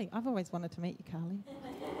 Carly, I've always wanted to meet you, Carly.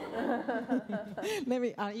 Let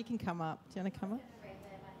me. You can come up. Do you want to come up?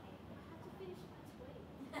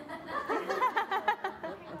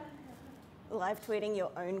 Live tweeting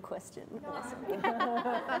your own question.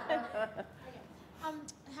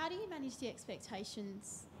 How do you manage the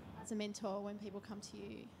expectations as a mentor when people come to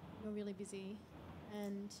you? You're really busy,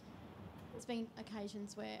 and there's been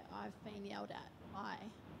occasions where I've been yelled at by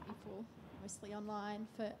people, mostly online,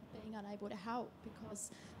 for being unable to help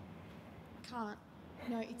because I can't.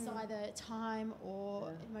 You know, it's either time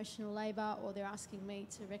or emotional labour, or they're asking me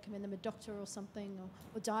to recommend them a doctor or something,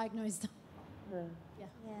 or diagnose them.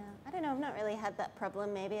 Yeah, I don't know, I've not really had that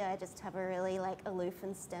problem. Maybe I just have a really aloof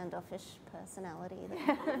and standoffish personality that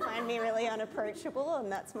people find me really unapproachable, and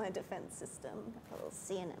that's my defence system. A little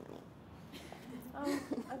sea anemone.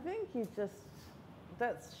 I think you just,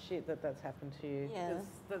 that's shit that's happened to you. Yeah.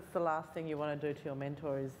 That's the last thing you want to do to your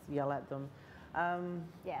mentor is yell at them.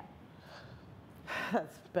 Yeah.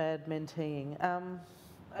 That's bad menteeing.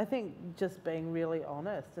 I think just being really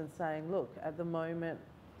honest and saying, look, at the moment,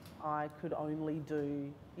 I could only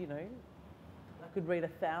do, you know, I could read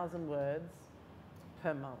 1,000 words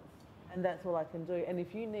per month, and that's all I can do. And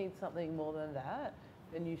if you need something more than that,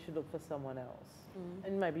 then you should look for someone else.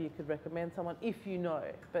 And maybe you could recommend someone if you know,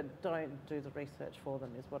 but don't do the research for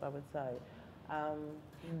them, is what I would say. I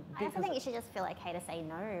also think you should just feel okay to say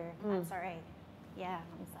no. I'm sorry. Yeah,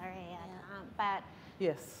 I'm sorry, I can't. But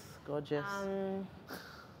yes, gorgeous.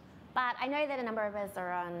 But I know that a number of us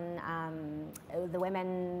are on the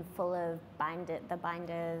Women Full of the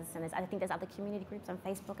Binders, and I think there's other community groups on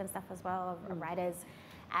Facebook and stuff as well of writers.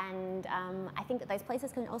 And I think that those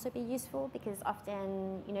places can also be useful because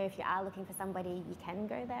often, you know, if you are looking for somebody, you can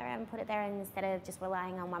go there and put it there instead of just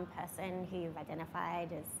relying on one person who you've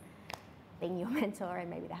identified as being your mentor and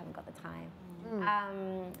maybe they haven't got the time.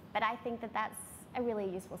 But I think that that's a really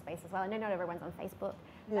useful space as well. I know not everyone's on Facebook,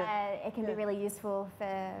 but it can be really useful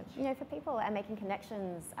for, you know, for people and making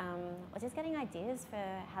connections or just getting ideas for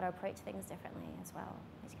how to approach things differently as well,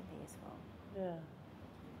 which can be useful. Yeah.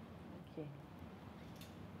 Thank you.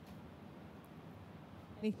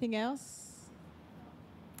 Anything else?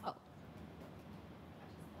 Oh.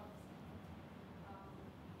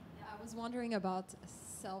 I was wondering about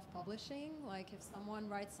self-publishing, like if someone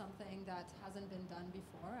writes something that hasn't been done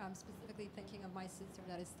before. I'm specifically thinking of my sister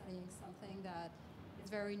that is studying something that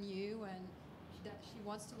is very new and she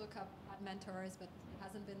wants to look up at mentors, but it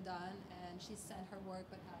hasn't been done, and she sent her work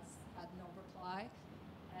but has had no reply.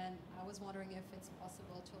 And I was wondering if it's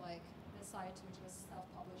possible to like decide to just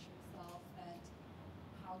self-publish yourself and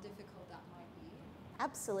how difficult that might be.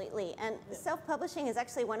 Absolutely, and self-publishing is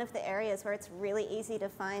actually one of the areas where it's really easy to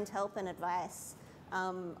find help and advice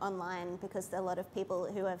online because a lot of people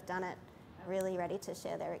who have done it are really ready to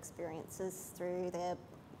share their experiences through their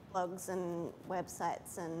blogs and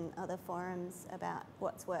websites and other forums about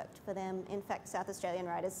what's worked for them. In fact, South Australian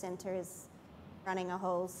Writers Centre is running a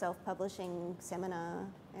whole self-publishing seminar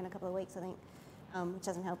in a couple of weeks, I think, which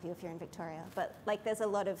doesn't help you if you're in Victoria. But like, there's a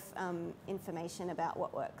lot of information about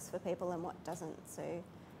what works for people and what doesn't. So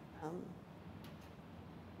I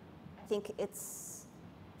think it's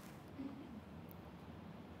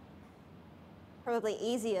probably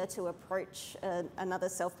easier to approach another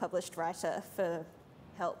self-published writer for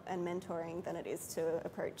help and mentoring than it is to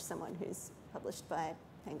approach someone who's published by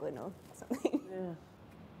Penguin or something.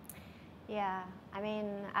 Yeah, I mean,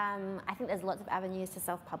 I think there's lots of avenues to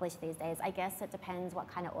self-publish these days. I guess it depends what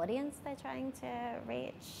kind of audience they're trying to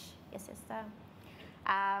reach, your sister.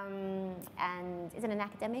 And is it an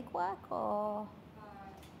academic work or?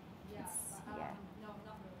 Yes. Yeah. No,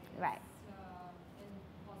 not really. Right. It's in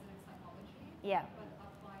positive psychology. Yeah. But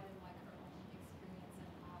applied in like her own experience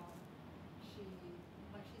and how she's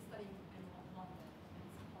studying in London and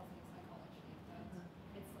it's positive psychology. But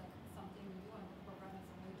it's like something new and the program is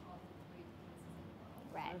only taught in 3 places in the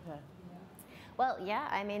world. Right. Okay. Well, yeah,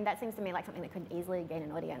 I mean, that seems to me like something that could easily gain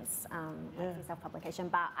an audience like through self-publication,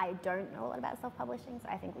 but I don't know a lot about self-publishing, so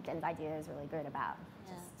I think Jen's idea is really good about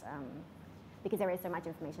just, because there is so much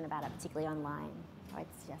information about it, particularly online, so I'd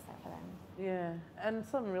suggest that for them. Yeah, and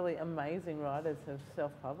some really amazing writers have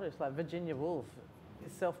self-published, like Virginia Woolf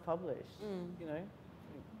is self-published, you know?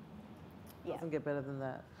 Doesn't get better than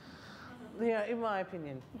that. Yeah, in my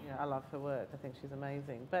opinion, you know, I love her work, I think she's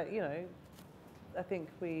amazing, but, you know, I think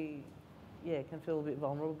we can feel a bit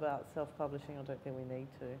vulnerable about self-publishing. I don't think we need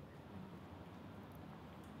to.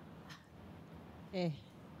 Yeah.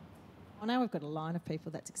 Well, now we've got a line of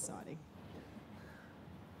people. That's exciting.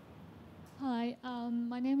 Hi,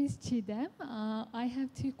 my name is Chidem. I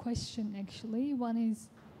have 2 questions actually. One is,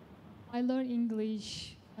 I learned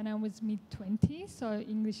English when I was mid-20s, so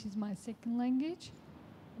English is my second language.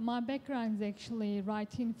 My background is actually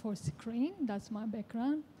writing for screen. That's my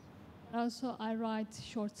background. Also, I write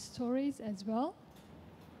short stories as well.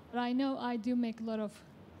 But I know I do make a lot of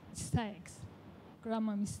mistakes,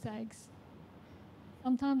 grammar mistakes.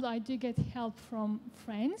 Sometimes I do get help from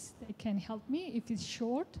friends. They can help me if it's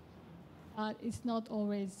short. It's not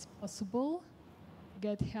always possible to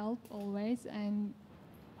get help always. And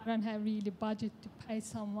I don't have really budget to pay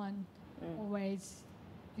someone always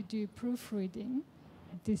to do proofreading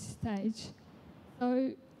at this stage.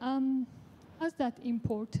 So how's that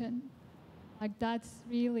important? Like, that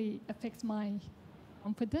really affects my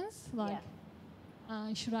confidence. Like,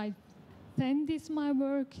 should I send my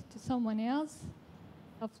work to someone else?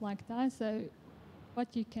 Stuff like that. So,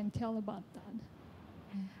 what you can tell about that?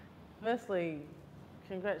 Firstly,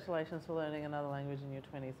 congratulations for learning another language in your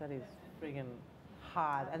 20s. That is friggin'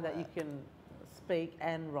 hard, and that you can speak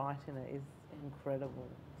and write in it is incredible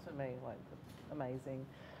to me. Like, amazing.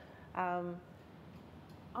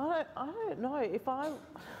 I don't know if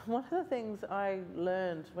one of the things I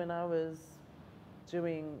learned when I was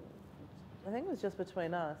doing, I think it was just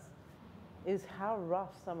between us, is how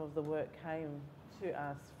rough some of the work came to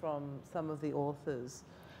us from some of the authors.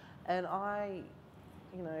 And I,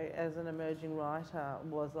 you know, as an emerging writer,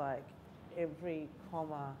 was like, every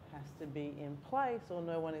comma has to be in place or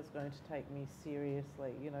no one is going to take me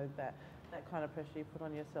seriously, you know, that kind of pressure you put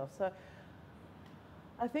on yourself. So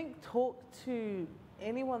I think talk to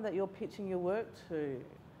anyone that you're pitching your work to,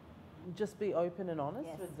 just be open and honest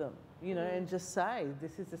with them, you know, and just say,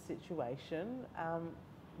 this is the situation.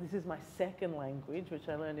 This is my second language, which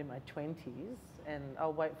I learned in my 20s, and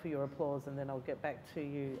I'll wait for your applause and then I'll get back to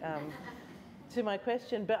you, to my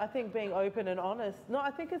question. But I think being open and honest, I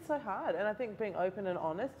think it's so hard, and I think being open and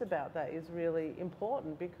honest about that is really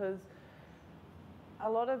important, because a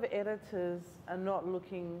lot of editors are not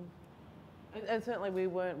looking, and certainly we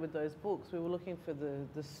weren't with those books, we were looking for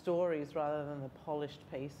the stories rather than the polished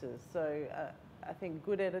pieces. So I think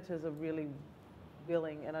good editors are really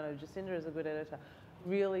willing, and I know Jacinda is a good editor,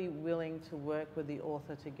 really willing to work with the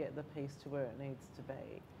author to get the piece to where it needs to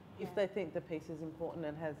be, if they think the piece is important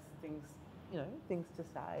and has things, you know, things to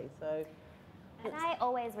say. So, and I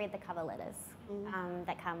always read the cover letters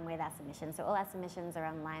that come with our submissions. So all our submissions are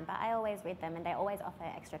online, but I always read them, and they always offer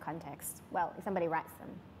extra context. Well, if somebody writes them,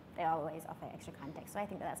 they always offer extra context, so I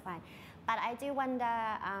think that that's fine. But I do wonder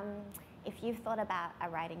if you've thought about a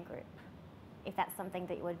writing group, if that's something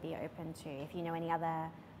that you would be open to, if you know any other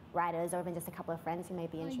writers or even just a couple of friends who may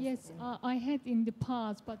be interested. Yes, I had in the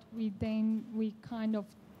past, but we kind of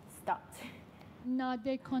stopped. No,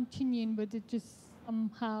 they continued, but it just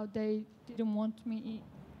somehow they didn't want me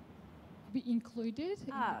to be included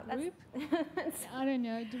in the group. I don't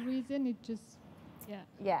know the reason. It just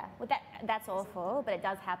Yeah, well, that's awful, but it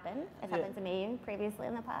does happen. It's happened to me previously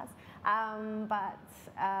in the past. But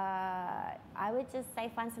I would just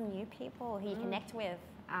say find some new people who you connect with,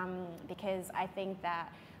 because I think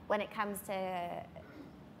that when it comes to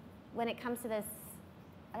this,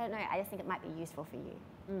 I don't know, I just think it might be useful for you.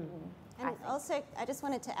 And also, I just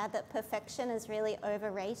wanted to add that perfection is really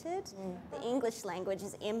overrated. The English language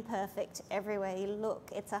is imperfect everywhere you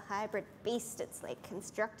look. It's a hybrid beast. It's like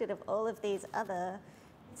constructed of all of these other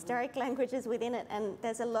historic languages within it, and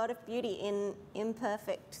there's a lot of beauty in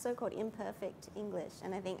imperfect, so-called imperfect English.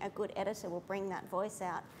 And I think a good editor will bring that voice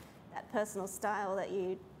out, that personal style that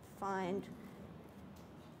you find,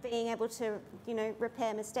 being able to, you know,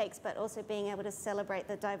 repair mistakes, but also being able to celebrate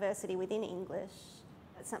the diversity within English.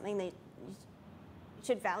 That's something that you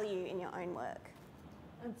should value in your own work.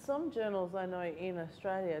 And some journals I know in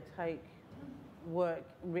Australia take work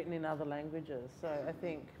written in other languages. So I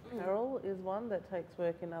think Peril is one that takes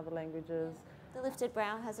work in other languages. The Lifted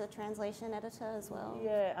Brow has a translation editor as well.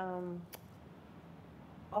 Yeah,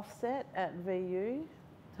 Offset at VU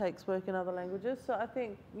takes work in other languages. So I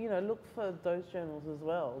think, you know, look for those journals as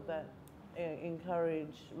well that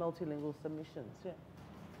encourage multilingual submissions.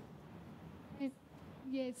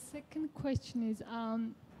 Yes, second question is,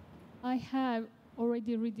 I have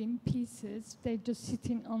already written pieces. They're just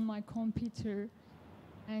sitting on my computer,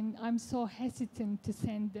 and I'm so hesitant to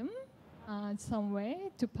send them somewhere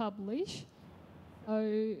to publish.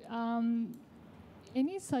 So,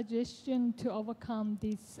 any suggestion to overcome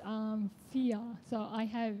this fear? So I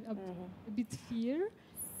have a bit fear.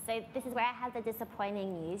 So this is where I have the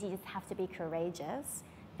disappointing news. You just have to be courageous,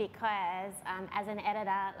 because as an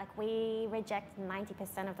editor, like, we reject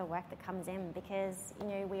 90% of the work that comes in, because, you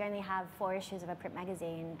know, we only have 4 issues of a print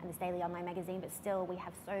magazine and this daily online magazine, but still we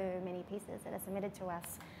have so many pieces that are submitted to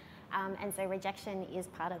us. And so rejection is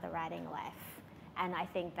part of the writing life. And I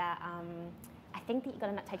think that you've got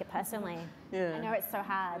to not take it personally. I know it's so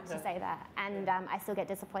hard to say that. And I still get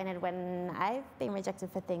disappointed when I've been rejected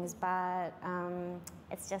for things, but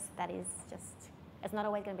it's just, it's not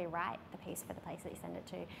always going to be right, the piece for the place that you send it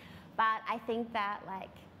to. But I think that,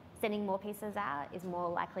 like, sending more pieces out is more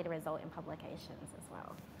likely to result in publications as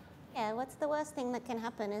well. Yeah, what's the worst thing that can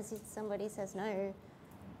happen is if somebody says no.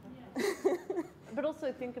 But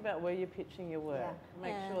also think about where you're pitching your work.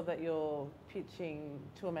 Make sure that you're pitching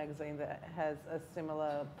to a magazine that has a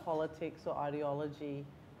similar politics or ideology.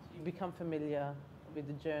 You become familiar with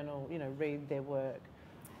the journal, you know, read their work.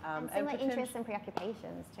 And similar interests and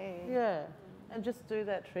preoccupations too. Yeah, and just do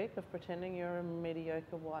that trick of pretending you're a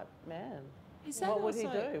mediocre white man. What would he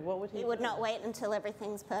do? What would he would not wait until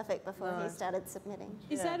everything's perfect before he started submitting.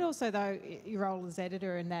 Is that also, though, your role as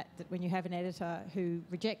editor, in that when you have an editor who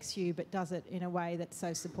rejects you but does it in a way that's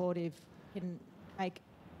so supportive, can make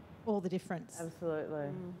all the difference? Absolutely.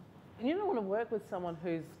 And you don't want to work with someone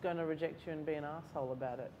who's going to reject you and be an asshole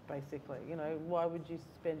about it, basically. You know, why would you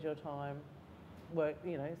spend your time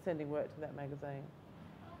sending work to that magazine?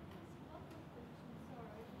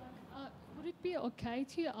 Would it be okay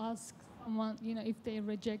to ask someone, you know, if they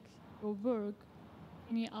reject your work,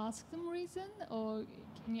 can you ask them reason, or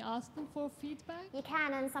can you ask them for feedback? You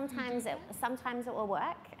can, and sometimes it will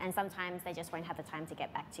work, and sometimes they just won't have the time to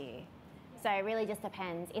get back to you. So it really just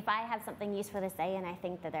depends. If I have something useful to say and I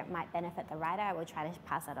think that it might benefit the writer, I will try to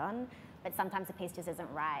pass it on. But sometimes the piece just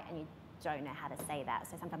isn't right, and don't know how to say that.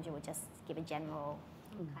 So sometimes you will just give a general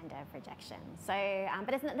kind of rejection. So,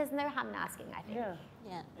 but there's no harm in asking, I think.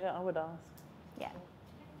 Yeah, I would ask. Yeah.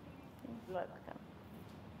 You're welcome.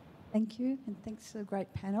 Thank you, and thanks for the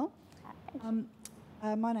great panel.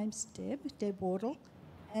 My name's Deb Wardle,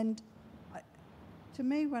 and to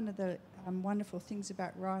me one of the wonderful things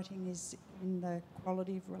about writing is in the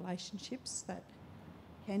quality of relationships that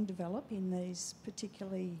can develop in these,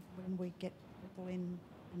 particularly when we get people in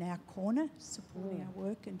our corner, supporting our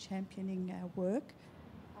work and championing our work.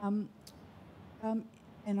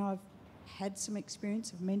 And I've had some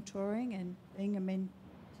experience of mentoring and being a mentee.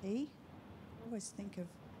 I always think of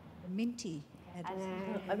a minty.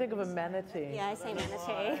 I think of a manatee. Yeah, I say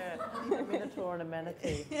manatee. A minotaur and a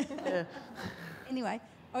manatee. Anyway,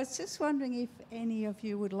 I was just wondering if any of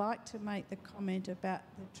you would like to make the comment about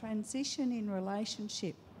the transition in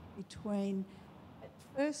relationship between, at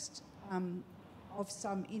first, of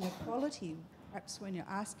some inequality, perhaps when you're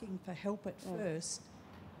asking for help at first,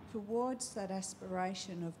 towards that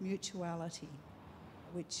aspiration of mutuality,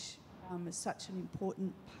 which is such an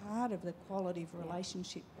important part of the quality of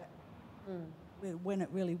relationship that when it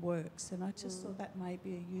really works. And I just thought that may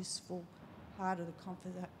be a useful part of the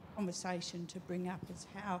conversation to bring up, is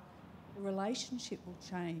how the relationship will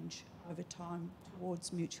change over time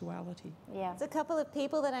towards mutuality. Yeah. There's a couple of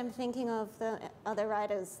people that I'm thinking of, the other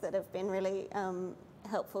writers that have been really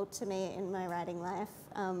helpful to me in my writing life.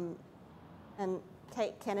 And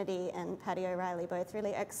Kate Kennedy and Paddy O'Reilly, both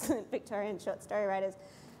really excellent Victorian short story writers,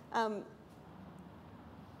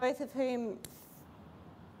 both of whom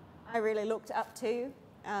I really looked up to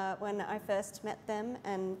when I first met them,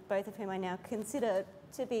 and both of whom I now consider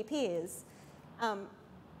to be peers.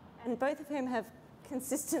 And both of whom have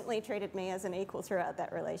consistently treated me as an equal throughout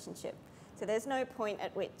that relationship. So there's no point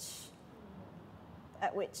at which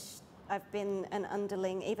I've been an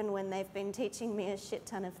underling, even when they've been teaching me a shit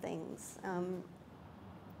ton of things.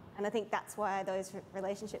 And I think that's why those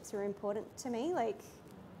relationships are important to me. Like,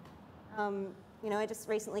 you know, I just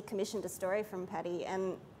recently commissioned a story from Paddy,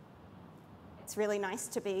 and it's really nice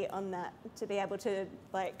to be on that, to be able to,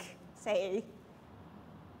 like, say,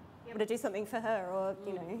 be able to do something for her, or,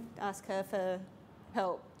 you know, ask her for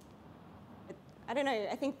help. I don't know,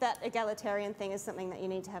 I think that egalitarian thing is something that you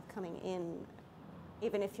need to have coming in,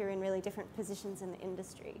 even if you're in really different positions in the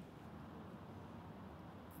industry.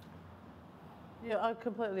 Yeah, I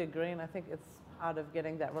completely agree, and I think it's part of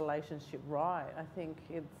getting that relationship right. I think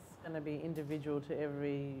it's going to be individual to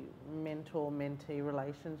every mentor-mentee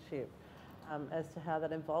relationship as to how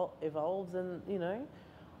that evolves. And, you know,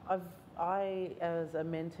 I, as a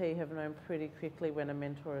mentee, have known pretty quickly when a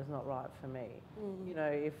mentor is not right for me. You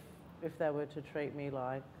know, if they were to treat me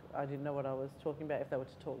like I didn't know what I was talking about, if they were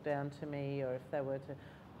to talk down to me, or if they were to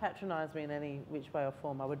patronise me in any which way or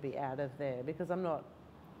form, I would be out of there, because I'm not,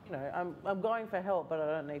 you know, I'm going for help, but I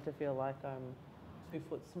don't need to feel like I'm 2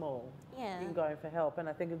 foot small in going for help. And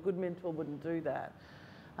I think a good mentor wouldn't do that.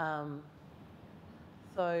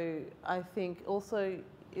 So I think also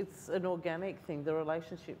it's an organic thing. The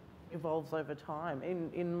relationship evolves over time.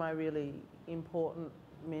 In my really important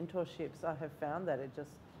mentorships, I have found that it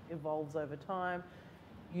just evolves over time.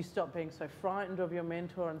 You stop being so frightened of your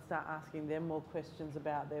mentor and start asking them more questions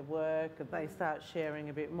about their work, and they start sharing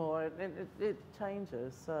a bit more, and it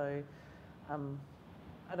changes. So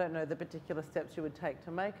I don't know the particular steps you would take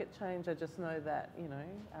to make it change. I just know that, you know,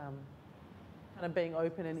 kind of being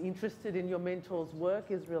open and interested in your mentor's work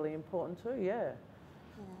is really important too,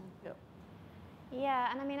 Yep. Yeah,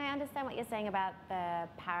 and I mean, I understand what you're saying about the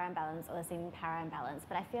power imbalance, or the seeming power imbalance,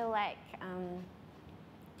 but I feel like,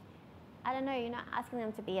 I don't know, you're not asking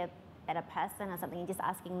them to be a better person or something, you're just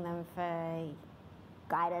asking them for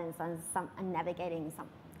guidance on navigating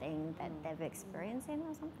something that they're experiencing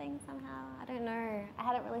or something somehow. I don't know. I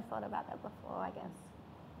hadn't really thought about that before, I guess.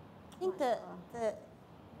 I think the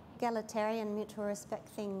egalitarian mutual respect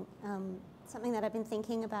thing, something that I've been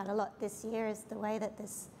thinking about a lot this year is the way that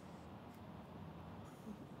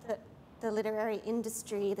the literary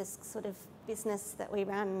industry, this sort of business that we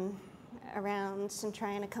run around and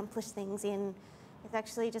try and accomplish things in, is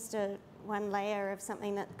actually just one layer of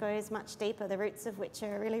something that goes much deeper, the roots of which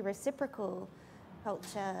are a really reciprocal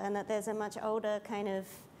culture, and that there's a much older kind of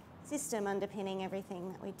system underpinning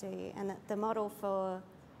everything that we do, and that the model for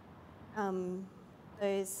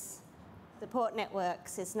those support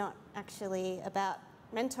networks is not actually about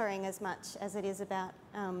mentoring as much as it is about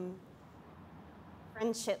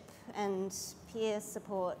friendship and peer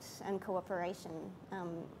support and cooperation.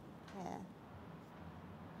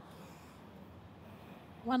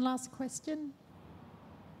 One last question?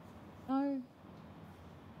 No?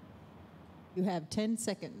 You have 10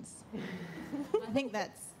 seconds. I think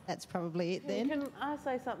that's probably it then. Can I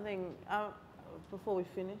say something before we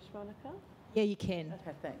finish, Monica? Yeah, you can.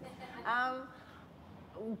 Okay, thanks.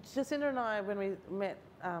 Jacinda and I, when we met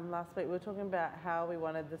last week, we were talking about how we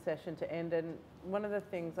wanted the session to end, and one of the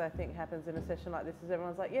things I think happens in a session like this is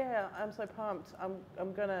everyone's like, yeah, I'm so pumped,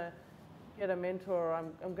 I'm going to get a mentor,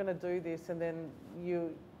 I'm going to do this, and then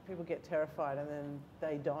people get terrified and then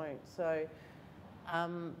they don't. So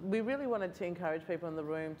we really wanted to encourage people in the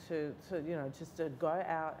room to just to go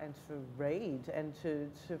out and to read and to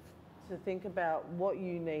think about what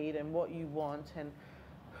you need and what you want and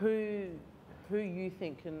who you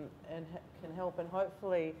think can help, and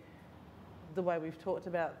hopefully the way we've talked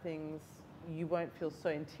about things, you won't feel so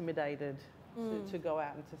intimidated to go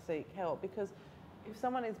out and to seek help, because if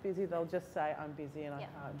someone is busy, they'll just say, I'm busy and I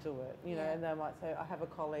can't do it, you know, and they might say, I have a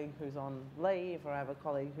colleague who's on leave, or I have a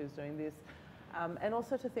colleague who's doing this. And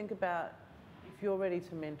also to think about if you're ready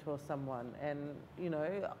to mentor someone and, you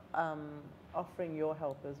know, offering your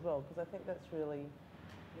help as well, because I think that's really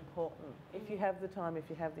important. If you have the time, if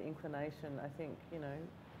you have the inclination, I think, you know,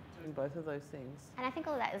 doing both of those things. And I think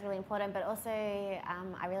all of that is really important, but also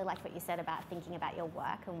I really liked what you said about thinking about your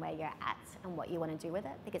work and where you're at and what you want to do with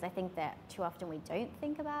it, because I think that too often we don't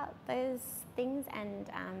think about those things, and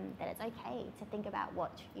that it's okay to think about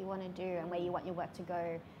what you want to do and where you want your work to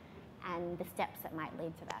go and the steps that might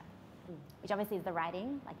lead to that. Which obviously is the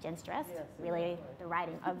writing, like Jen stressed, really the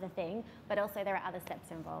writing of the thing, but also there are other steps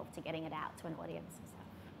involved to getting it out to an audience and stuff.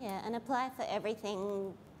 Yeah, and apply for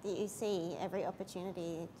everything that you see, every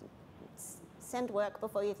opportunity. Send work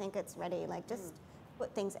before you think it's ready. Like, just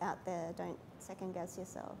put things out there. Don't second guess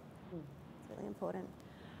yourself. It's really important.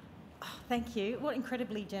 Oh, thank you. What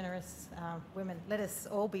incredibly generous women. Let us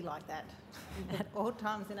all be like that at all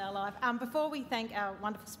times in our life. Before we thank our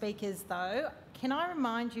wonderful speakers, though, can I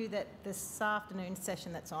remind you that this afternoon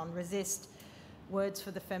session that's on, Resist, Words for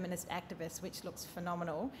the Feminist Activist, which looks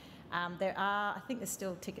phenomenal. I think there's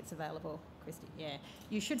still tickets available, Christy. Yeah.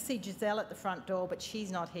 You should see Giselle at the front door, but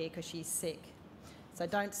she's not here because she's sick. So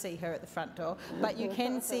don't see her at the front door. But you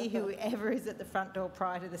can see whoever is at the front door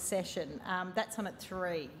prior to the session. That's on at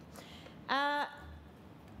 3.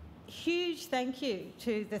 Huge thank you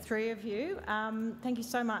to the three of you. Thank you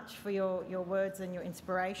so much for your words and your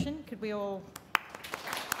inspiration. Could we all...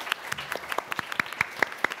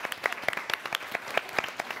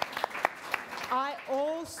 I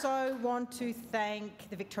also want to thank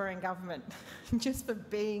the Victorian Government just for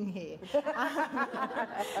being here,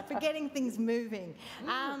 for getting things moving.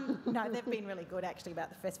 No, they've been really good actually about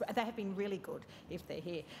the festival. They have been really good if they're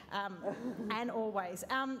here, and always.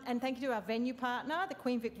 And thank you to our venue partner, the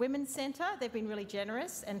Queen Vic Women's Centre. They've been really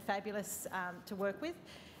generous and fabulous to work with.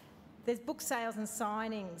 There's book sales and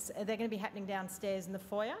signings. They're going to be happening downstairs in the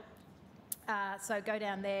foyer. So go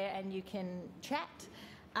down there and you can chat.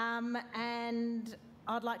 And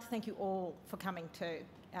I'd like to thank you all for coming to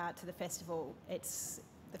the festival.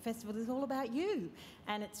 The festival is all about you,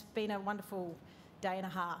 and it's been a wonderful day and a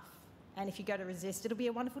half. And if you go to Resist, it'll be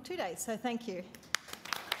a wonderful 2 days. So thank you.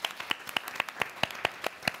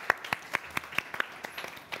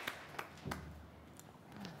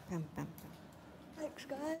 Thanks,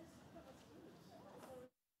 guys.